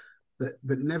sometimes, but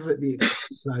never at the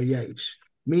expense of our yesh.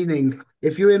 Meaning,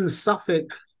 if you're in the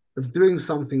suffix of doing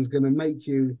something's going to make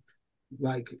you,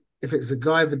 like, if it's a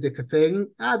guy with a thing,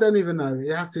 I don't even know.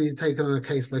 It has to be taken on a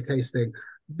case-by-case thing.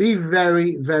 Be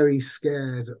very, very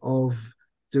scared of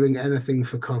doing anything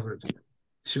for covered.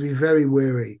 Should be very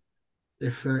wary.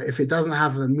 If it doesn't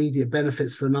have immediate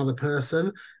benefits for another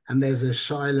person, and there's a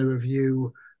shiloh of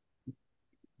you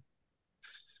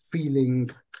feeling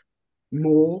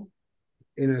more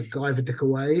in a Guyvedic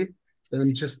way,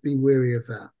 then just be wary of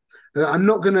that. I'm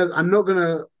not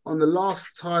gonna. On the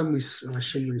last time I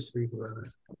shouldn't really speak about it.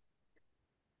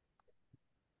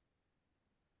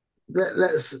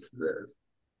 Let's.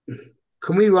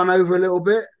 Can we run over a little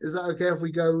bit? Is that okay if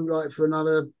we go like for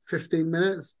another 15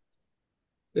 minutes?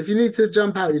 If you need to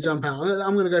jump out, you jump out.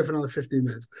 I'm going to go for another 15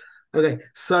 minutes. Okay,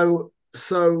 so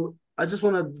I just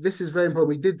want to, this is very important.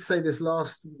 We did say this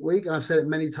last week, and I've said it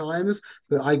many times,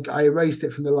 but I erased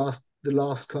it from the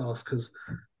last class because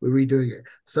we're redoing it.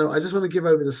 So I just want to give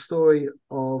over the story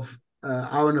of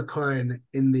Aaron HaKohen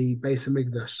in the Beis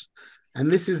HaMikdash.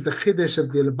 And this is the Chiddush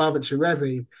of the Lubavitcher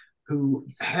Rebbe, who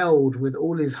held with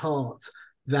all his heart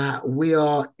that we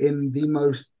are in the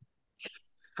most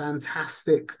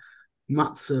fantastic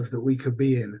matzav that we could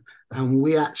be in. And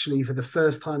we actually, for the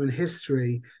first time in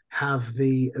history, have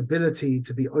the ability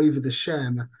to be over the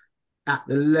Shem at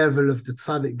the level of the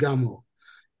Tzadik Gamor.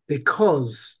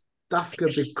 Because of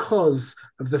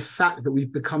the fact that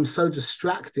we've become so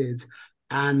distracted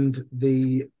and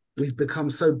we've become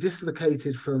so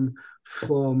dislocated from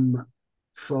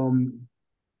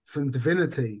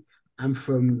divinity and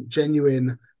from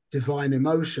genuine divine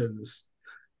emotions,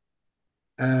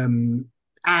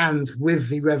 and with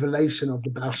the revelation of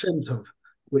the Baal Shem Tov,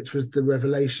 which was the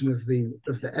revelation of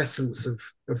the essence of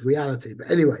reality.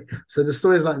 But anyway, so the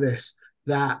story is like this: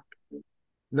 that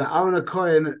Aaron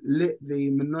HaKohen lit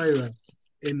the menorah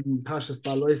in Parshas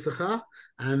Ba'alosecha,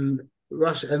 and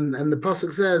Rasha, and the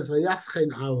pasuk says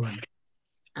Vayaschen Aaron,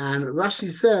 and Rashi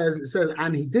says,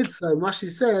 and he did so. Rashi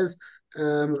says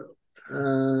V'lo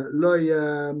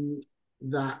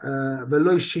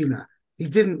shina. He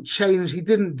didn't change. He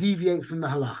didn't deviate from the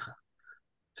halacha.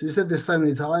 So we said this so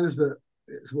many times, but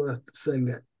it's worth saying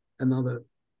it another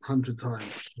 100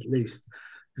 times at least.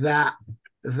 That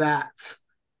the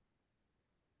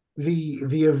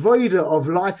avoida of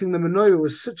lighting the menorah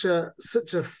was such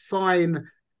a fine,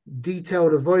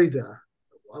 detailed avoida.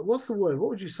 What's the word? What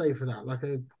would you say for that? Like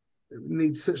it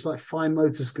needs such like fine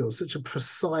motor skills, such a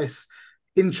precise,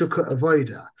 intricate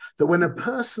avoida, that when a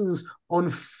person's on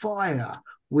fire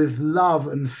with love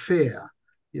and fear,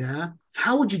 yeah,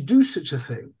 how would you do such a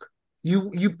thing?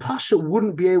 You Pasha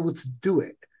wouldn't be able to do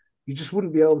it. You just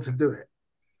wouldn't be able to do it.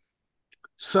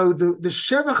 So the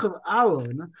shevach of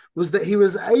Aaron was that he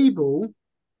was able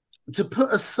to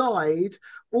put aside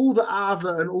all the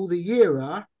ava and all the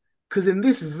yira, because in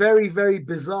this very, very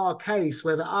bizarre case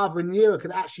where the ava and yira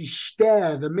could actually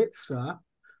share the mitzvah,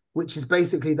 which is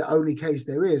basically the only case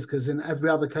there is, because in every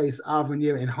other case, Ava and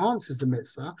Yira enhances the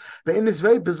mitzvah. But in this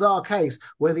very bizarre case,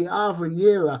 where the Ava and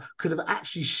Yira could have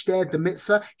actually shared the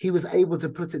mitzvah, he was able to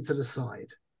put it to the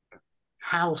side.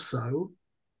 How so?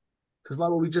 Because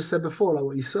like what we just said before, like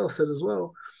what Yisrael said as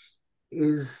well,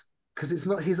 is because it's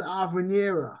not his Ava and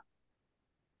Yira.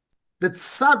 The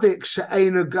Tzadik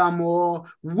She'einu Gamor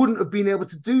wouldn't have been able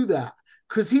to do that,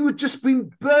 because he would just been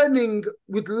burning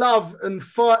with love and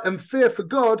fire and fear for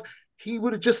God. He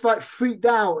would have just like freaked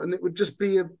out, and it would just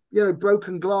be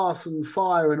broken glass and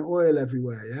fire and oil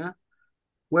everywhere. Yeah.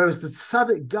 Whereas the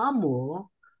Tzadik Gamor,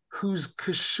 who's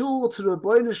kashur to the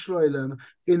Rebbeinu Shloilem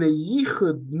in a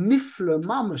yichud nifla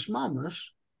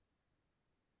mamash,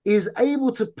 is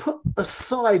able to put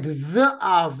aside the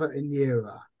Ava and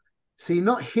Yira. See,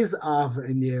 not his Ava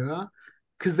and Yira,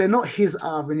 because they're not his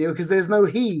Ava and Yira, because there's no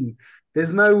he.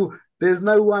 There's no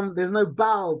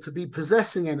Baal to be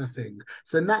possessing anything.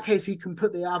 So in that case, he can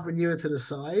put the Ava and Yira to the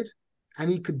side,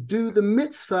 and he could do the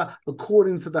mitzvah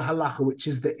according to the halacha, which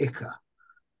is the ikka.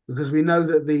 Because we know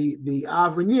that the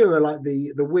Ava and Yira are like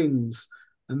the wings,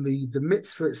 and the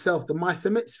mitzvah itself, the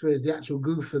Maisa mitzvah, is the actual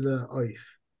goo for the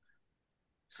oif.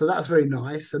 So that's very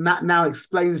nice. And that now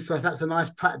explains to us, that's a nice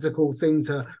practical thing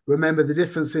to remember, the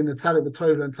difference between the Tzadik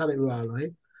B'Tovla and Tzadik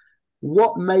Ra'aloi.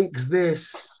 What makes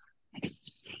this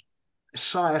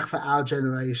shaykh for our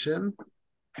generation?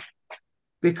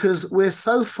 Because we're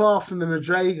so far from the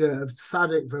Madrega of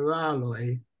Tzadik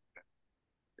V'Ra'aloi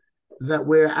that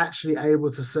we're actually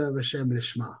able to serve Hashem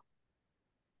Lishma.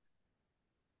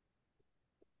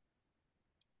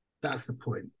 That's the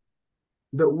point.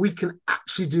 That we can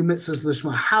actually do mitzvahs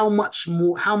l'shma. How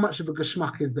much of a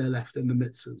geschmack is there left in the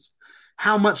mitzvahs?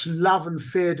 How much love and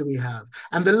fear do we have?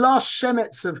 And the last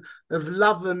shemets of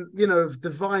love and, of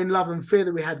divine love and fear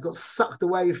that we had got sucked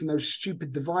away from those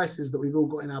stupid devices that we've all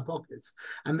got in our pockets,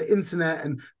 and the internet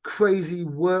and crazy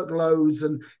workloads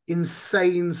and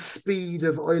insane speed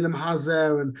of Olam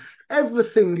Hazer, and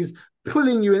everything is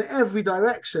pulling you in every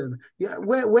direction. Yeah,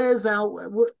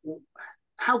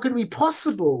 how could it be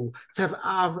possible to have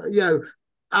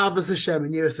Avos Hashem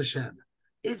and Yiras Hashem?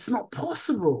 It's not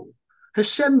possible.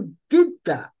 Hashem did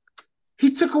that.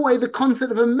 He took away the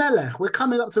concept of a melech. We're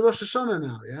coming up to Rosh Hashanah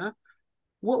now, yeah?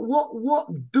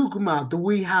 What dugma do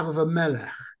we have of a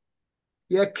melech?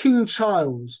 Yeah, King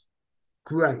Charles,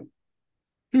 great.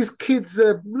 His kids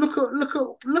are look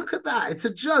at that. It's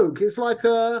a joke. It's like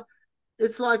what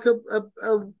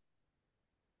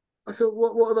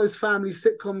are those family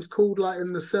sitcoms called, like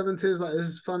in the 70s, like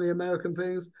those funny American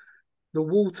things, the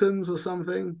Waltons or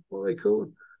something. What are they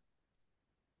called?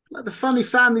 Like the funny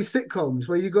family sitcoms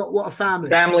where you got What a Family.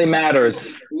 Family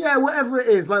Matters. Yeah, whatever it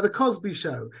is, like the Cosby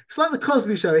Show. It's like the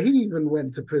Cosby Show. He even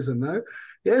went to prison though.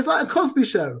 Yeah, it's like a Cosby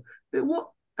Show. What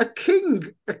a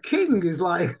king is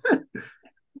like.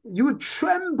 You would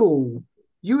tremble.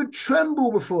 You would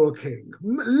tremble before a king.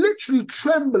 Literally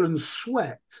tremble and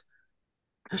sweat.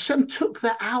 Hashem took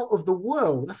that out of the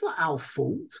world. That's not our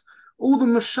fault. All the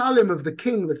mashalim of the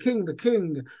king,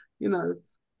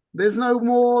 there's no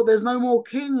more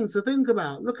king to think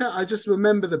about. I just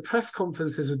remember the press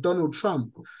conferences with Donald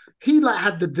Trump. He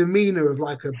had the demeanor of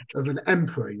an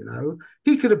emperor,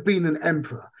 He could have been an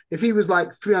emperor. If he was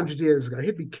 300 years ago,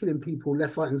 he'd be killing people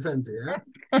left, right, and center, yeah?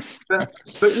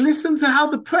 But listen to how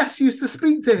the press used to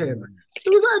speak to him. It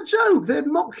was like a joke. They'd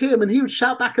mock him and he would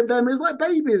shout back at them. It was like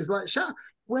babies, shout.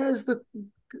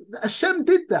 Hashem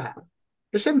did that.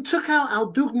 Hashem took out our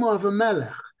dugma of a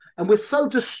melech. And we're so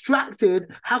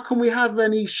distracted. How can we have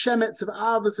any shemets of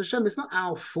Avos Hashem? It's not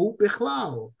our fault,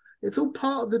 bichlal. It's all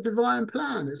part of the divine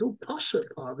plan. It's all pashat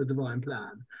part of the divine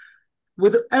plan.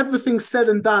 With everything said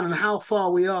and done and how far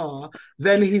we are,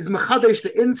 then he's mechadesh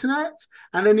the internet,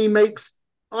 and then he makes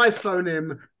iPhone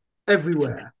him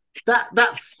everywhere.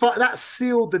 That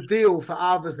sealed the deal for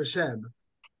Avos Hashem.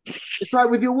 It's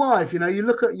like with your wife, you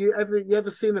ever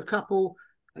seen a couple,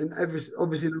 and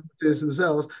obviously not doing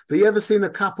themselves, but you ever seen a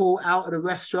couple out at a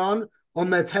restaurant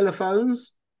on their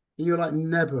telephones, and you're like,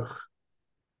 never.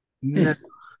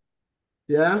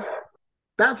 Yeah?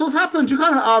 That's what's happened. You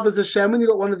kind of Avos Hashem when you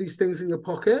got one of these things in your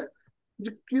pocket.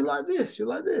 You're like this, you're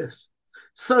like this.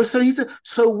 So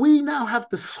we now have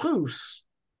the schus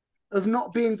of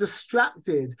not being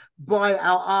distracted by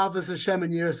our Avos Hashem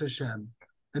and Yiras Hashem.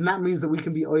 And that means that we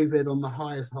can be oved on the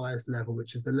highest level,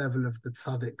 which is the level of the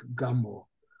Tzadik Gamor,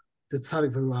 the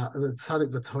Tzadik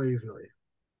V'Toivloi.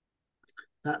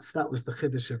 That was the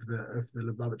Chiddush of the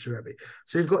Lubavitcher Rebbe.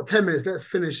 So you've got 10 minutes. Let's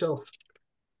finish off.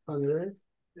 Are you ready?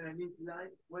 Yeah, I need light.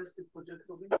 Where's the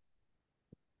projector?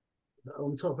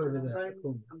 On top over there. I'm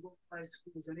going to find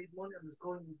schools. I need money. I'm just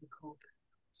going with the car.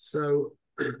 So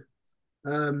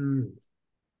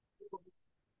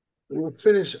we'll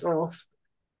finish off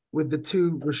with the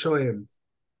two Rishoyim.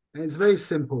 And it's very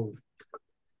simple.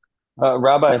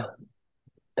 Rabbi,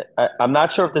 I'm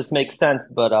not sure if this makes sense,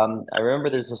 but I remember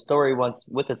there's a story once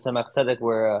with the Tzemach Tzedek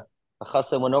where a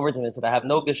chassid went over to him and said, I have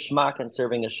no geschmack in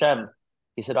serving Hashem.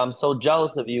 He said, I'm so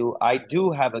jealous of you. I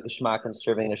do have a geschmack in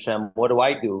serving Hashem. What do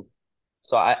I do?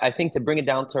 So I think to bring it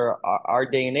down to our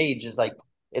day and age is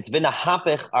it's been a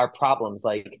hapech, our problems.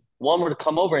 One were to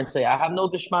come over and say, I have no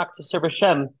geschmack to serve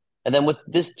Hashem. And then with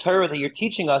this Torah that you're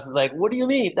teaching us, is what do you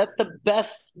mean? That's the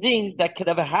best thing that could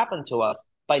ever happen to us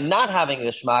by not having a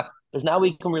geschmack, because now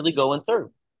we can really go and serve.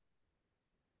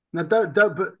 Now, don't,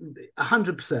 but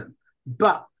 100%.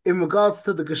 But in regards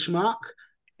to the geschmack,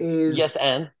 is yes,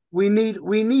 and we need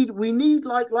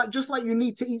just like you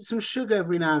need to eat some sugar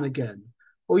every now and again,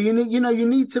 or you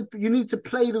need to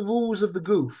play the rules of the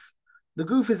goof. The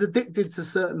goof is addicted to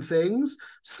certain things.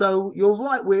 So you're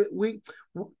right. We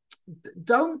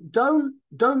don't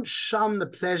shun the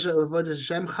pleasure of Avodas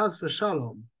Hashem, chas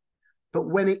v'shalom. But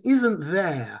when it isn't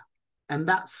there, and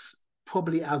that's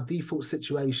probably our default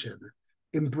situation,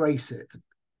 embrace it.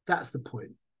 That's the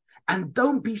point. And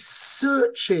don't be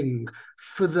searching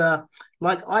for the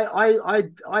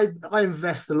I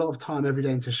invest a lot of time every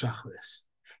day into Shacharis.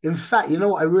 In fact, you know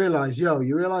what I realize? You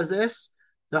realize this?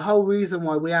 The whole reason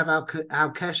why we have our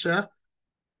Kesher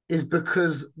is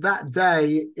because that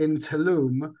day in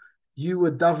Tulum, you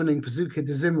were davening Pesukei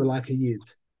de Zimra like a Yid.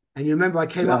 And you remember I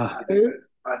came up to you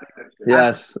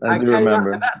Yes, I do came up,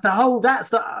 remember. and that's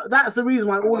the reason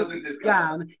why all of this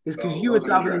began, is because you were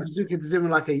davening Pesukim Tezimra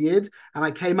like a yid, and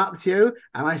I came up to you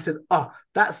and I said, "Oh,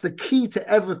 that's the key to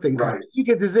everything." Because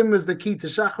Pesukim Tezimra is the key to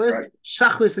Shachris,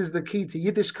 Shachris is the key to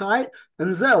Yiddishkeit,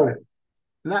 and Zel, and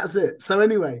that's it. So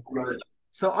anyway,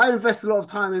 so I invest a lot of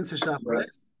time into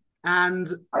Shachris, and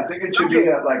I think it should be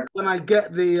that, like, when I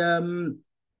get the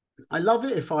I love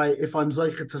it if I'm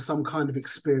zoicha to some kind of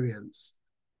experience.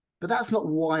 But that's not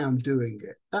why I'm doing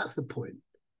it. That's the point.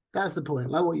 That's the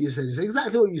point. Like what you said. You said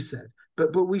exactly what you said.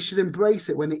 But we should embrace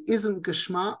it when it isn't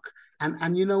geschmack.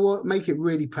 And you know what? Make it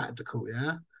really practical,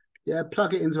 yeah? Yeah,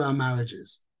 plug it into our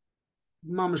marriages.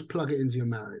 Mamas, plug it into your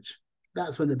marriage.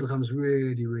 That's when it becomes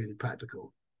really, really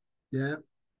practical. Yeah?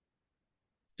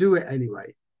 Do it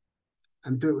anyway.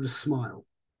 And do it with a smile.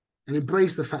 And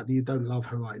embrace the fact that you don't love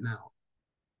her right now.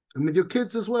 And with your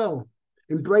kids as well.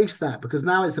 Embrace that, because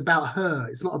now it's about her.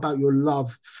 It's not about your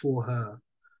love for her.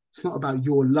 It's not about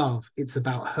your love. It's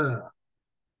about her.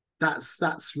 That's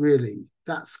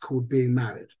called being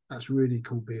married. That's really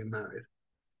called being married.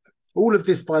 All of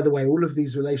this, by the way, all of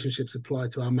these relationships apply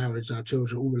to our marriage and our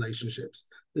children, all relationships.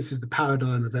 This is the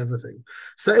paradigm of everything.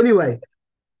 So anyway,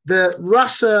 the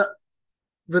Rasha,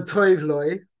 the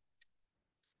Toivloi,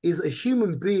 is a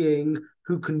human being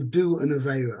who can do an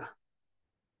Aveira.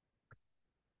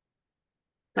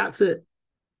 That's it.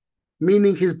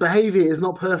 Meaning his behavior is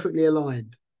not perfectly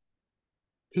aligned.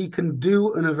 He can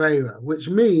do an Aveira, which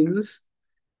means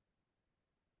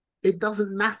it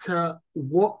doesn't matter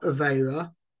what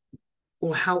Aveira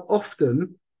or how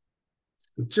often,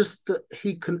 just that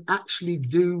he can actually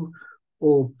do,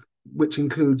 or which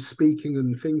includes speaking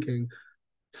and thinking,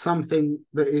 something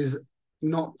that is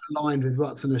not aligned with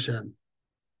Ratzon Hashem.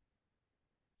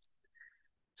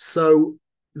 So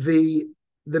the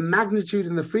magnitude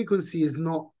and the frequency is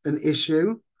not an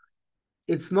issue.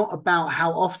 It's not about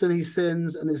how often he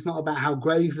sins, and it's not about how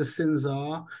grave the sins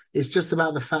are. It's just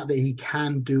about the fact that he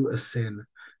can do a sin.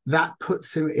 That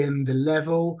puts him in the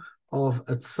level of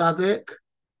a Tzadik,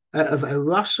 of a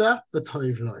Rasha, the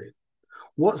Toivloi.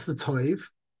 What's the Toiv?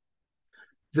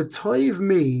 The Toiv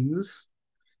means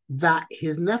that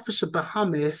his Nefesh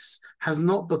Bahamis has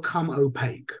not become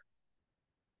opaque.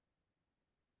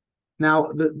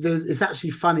 Now, it's actually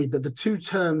funny, but the two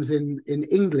terms in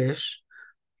English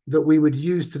that we would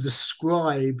use to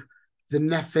describe the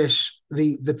nefesh,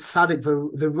 the tzaddik,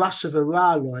 the Rasha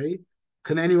v'ra'aloi,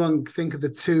 can anyone think of the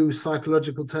two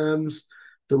psychological terms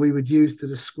that we would use to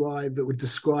describe, that would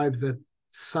describe the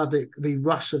tzaddik, the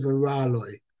Rasha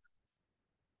v'ra'aloi?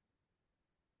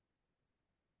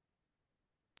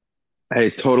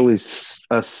 A totally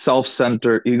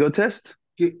self-centered egotist?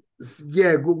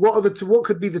 Yeah, what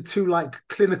could be the two like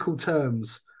clinical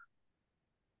terms?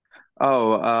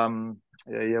 Oh,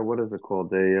 yeah, what is it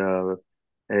called? A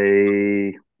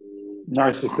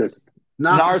narcissist.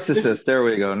 Narcissist. There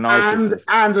we go. Narcissist.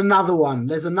 And another one.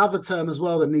 There's another term as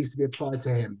well that needs to be applied to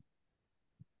him.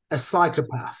 A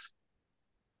psychopath.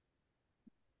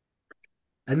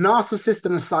 A narcissist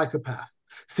and a psychopath.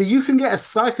 So you can get a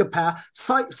psychopath,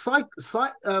 psychopath.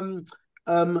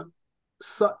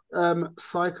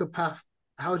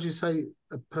 How would you say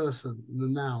a person? The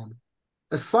noun.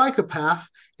 A psychopath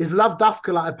is lav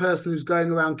dafka, like a person who's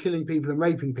going around killing people and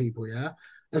raping people. Yeah,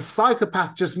 a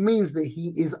psychopath just means that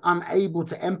he is unable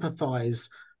to empathize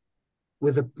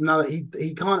with another.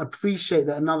 He can't appreciate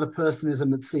that another person is a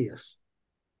metzias.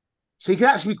 So he could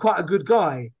actually be quite a good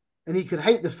guy, and he could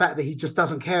hate the fact that he just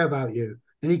doesn't care about you,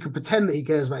 and he could pretend that he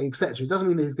cares about you, etc. It doesn't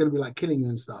mean that he's going to be like killing you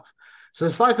and stuff. So a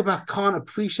psychopath can't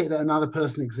appreciate that another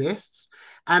person exists,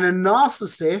 and a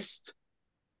narcissist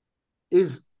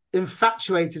is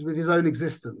infatuated with his own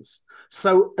existence.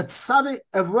 So a tzaddik,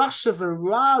 a Rasha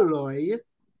v'ra'aloi,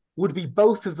 would be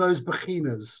both of those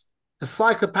bechinas, a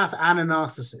psychopath and a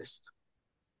narcissist.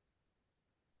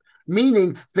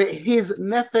 Meaning that his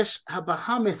nefesh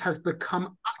habahamis has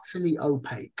become utterly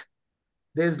opaque.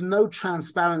 There's no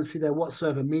transparency there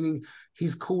whatsoever, meaning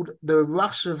he's called the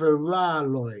Rasha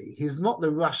v'ra'aloi. He's not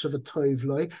the Rasha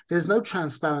v'tovloi. There's no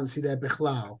transparency there,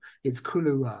 bichlal. It's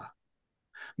kulura.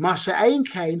 Masha Ein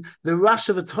Kain, the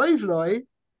Rasha v'tovloi,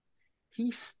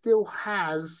 he still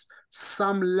has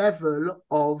some level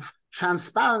of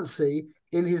transparency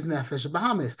in his nefesh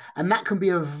bahamis, and that can be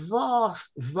a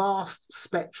vast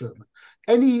spectrum.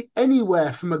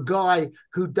 Anywhere from a guy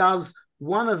who does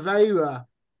one aveira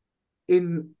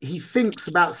he thinks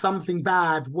about something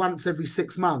bad once every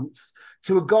 6 months,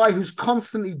 to a guy who's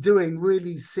constantly doing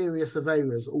really serious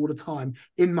aveiras all the time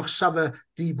in machshava,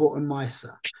 dibor, and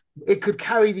maisa. It could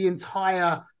carry the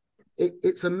entire.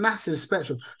 It's a massive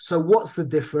spectrum. So what's the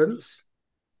difference?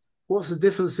 What's the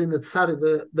difference between the Tzadik,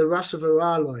 the Rasha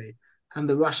V'Raloi, and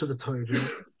the Rasha V'Tovloi?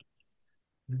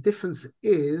 The difference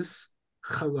is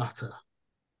charata,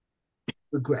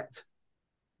 regret.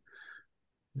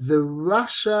 The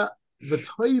Rasha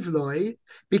V'Tovloi,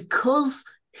 because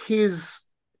his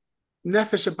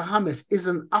Nefesh Bahamis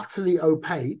isn't utterly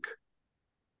opaque,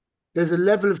 there's a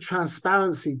level of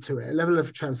transparency to it, a level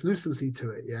of translucency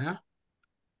to it, yeah?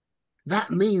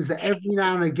 That means that every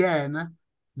now and again,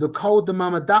 the Kol the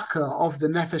Mamadaka of the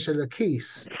Nefesh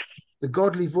Elokis, the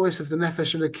godly voice of the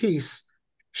Nefesh Elokis,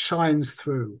 shines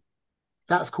through.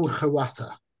 That's called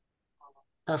charata.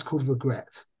 That's called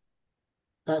regret.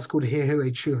 That's called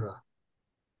hirhirei tshuva.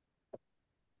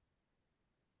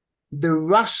 The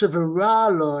Rasha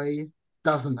V'Raloi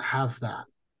doesn't have that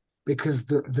because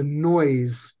the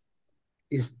noise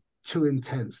is too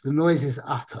intense. The noise is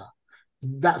utter.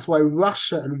 That's why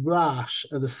Rasha and Rash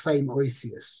are the same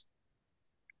oisius.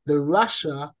 The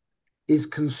Rasha is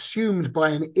consumed by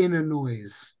an inner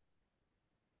noise.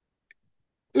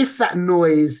 If that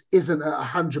noise isn't at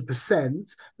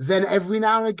 100%, then every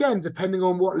now and again, depending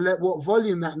on what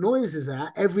volume that noise is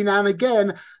at, every now and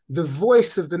again, the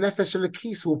voice of the Nefesh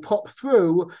Elokis will pop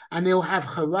through and he'll have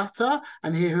charata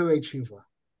and hirhirei tshuva.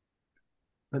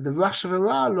 But the Rasha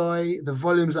V'Raloi, the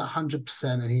volume's at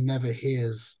 100% and he never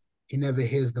hears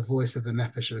the voice of the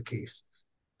Nefesh Elokis.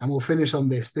 And we'll finish on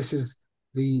this. This is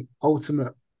the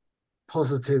ultimate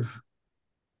positive.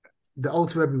 The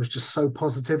Alter Rebbe was just so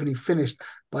positive, and he finished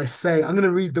by saying, I'm going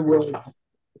to read the words.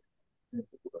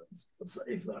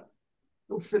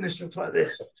 We'll finish it like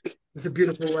this. It's a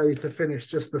beautiful way to finish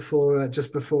just before Rosh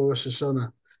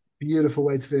Hashanah. Beautiful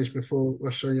way to finish before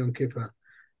Rosh Hashanah Yom Kippur.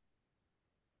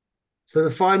 So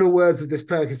the final words of this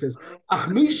prayer, he says,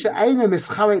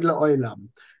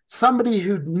 somebody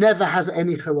who never has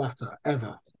any charata,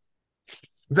 ever.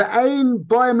 Ve'ein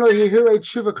boim lo hirhirei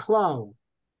tshuva klal.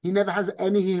 He never has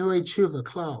any hirhirei tshuva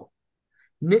klal.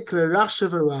 Nikra Rasha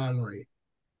V'Raloi.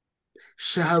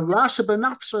 Sheharasha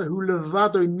b'nafsho hu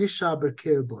levado nisha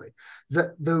b'kirboy.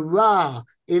 The Ra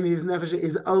in his nefesh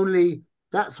is only,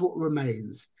 that's what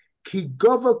remains. Ki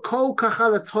gova kol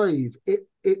kachal toiv. It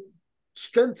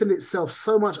strengthened itself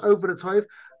so much over the toiv.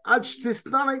 Ad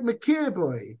shtisnanek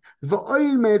mekirboy.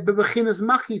 V'oimed bebechinas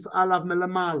machif alav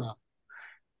melamala.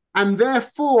 And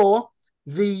therefore,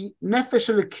 the Nefesh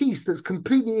Elokis that's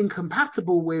completely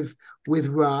incompatible with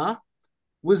Ra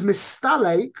was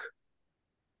mistalek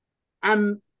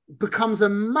and becomes a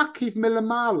makif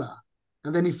milamala.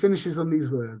 And then he finishes on these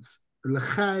words.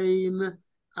 L'chein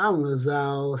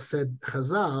Amazal said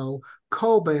Chazal,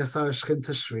 Kol be'asar shchin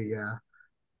tashriya.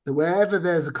 That wherever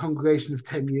there's a congregation of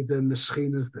 10 Yidden, the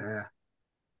Shechina's there.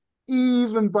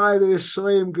 Even by the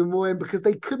Rishoyim Gemoyim, because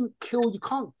they couldn't kill, you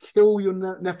can't kill your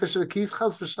Nefesh Elokis,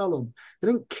 Chaz v'Shalom. They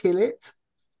didn't kill it.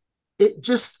 It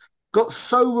just got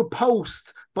so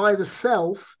repulsed by the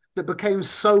self that became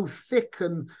so thick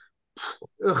and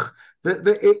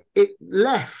that it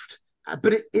left,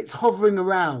 but it's hovering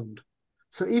around.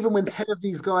 So even when 10 of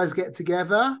these guys get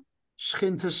together,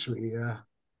 Shechin Tashriya,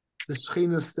 the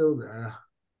Shechina's still there.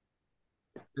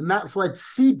 And that's why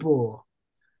Tzibor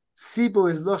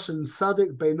is Loshen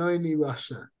Tzadik Beinoni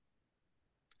Rasha.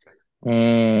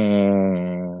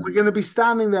 We're going to be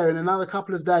standing there in another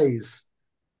couple of days,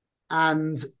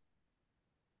 and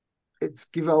it's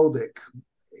Givaldic.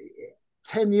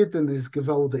 10 Yidden is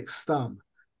Givaldic Stam,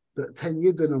 but 10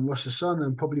 Yidden on Rosh Hashanah,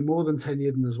 and probably more than 10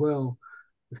 Yidden as well,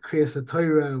 with Kriyas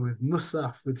HaTorah, with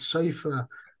Musaf, with Shofar,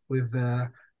 with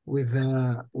all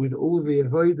the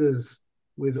avodas,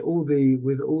 with all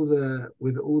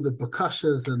the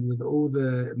bakashas and with all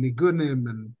the nigunim,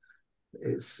 and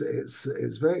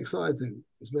it's very exciting.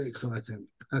 It's very exciting.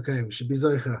 Okay, we should be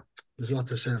zocher. B'ezrat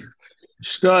Hashem.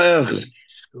 Shkoyach.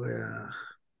 Shkoyach.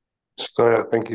 Shkoyach, thank you.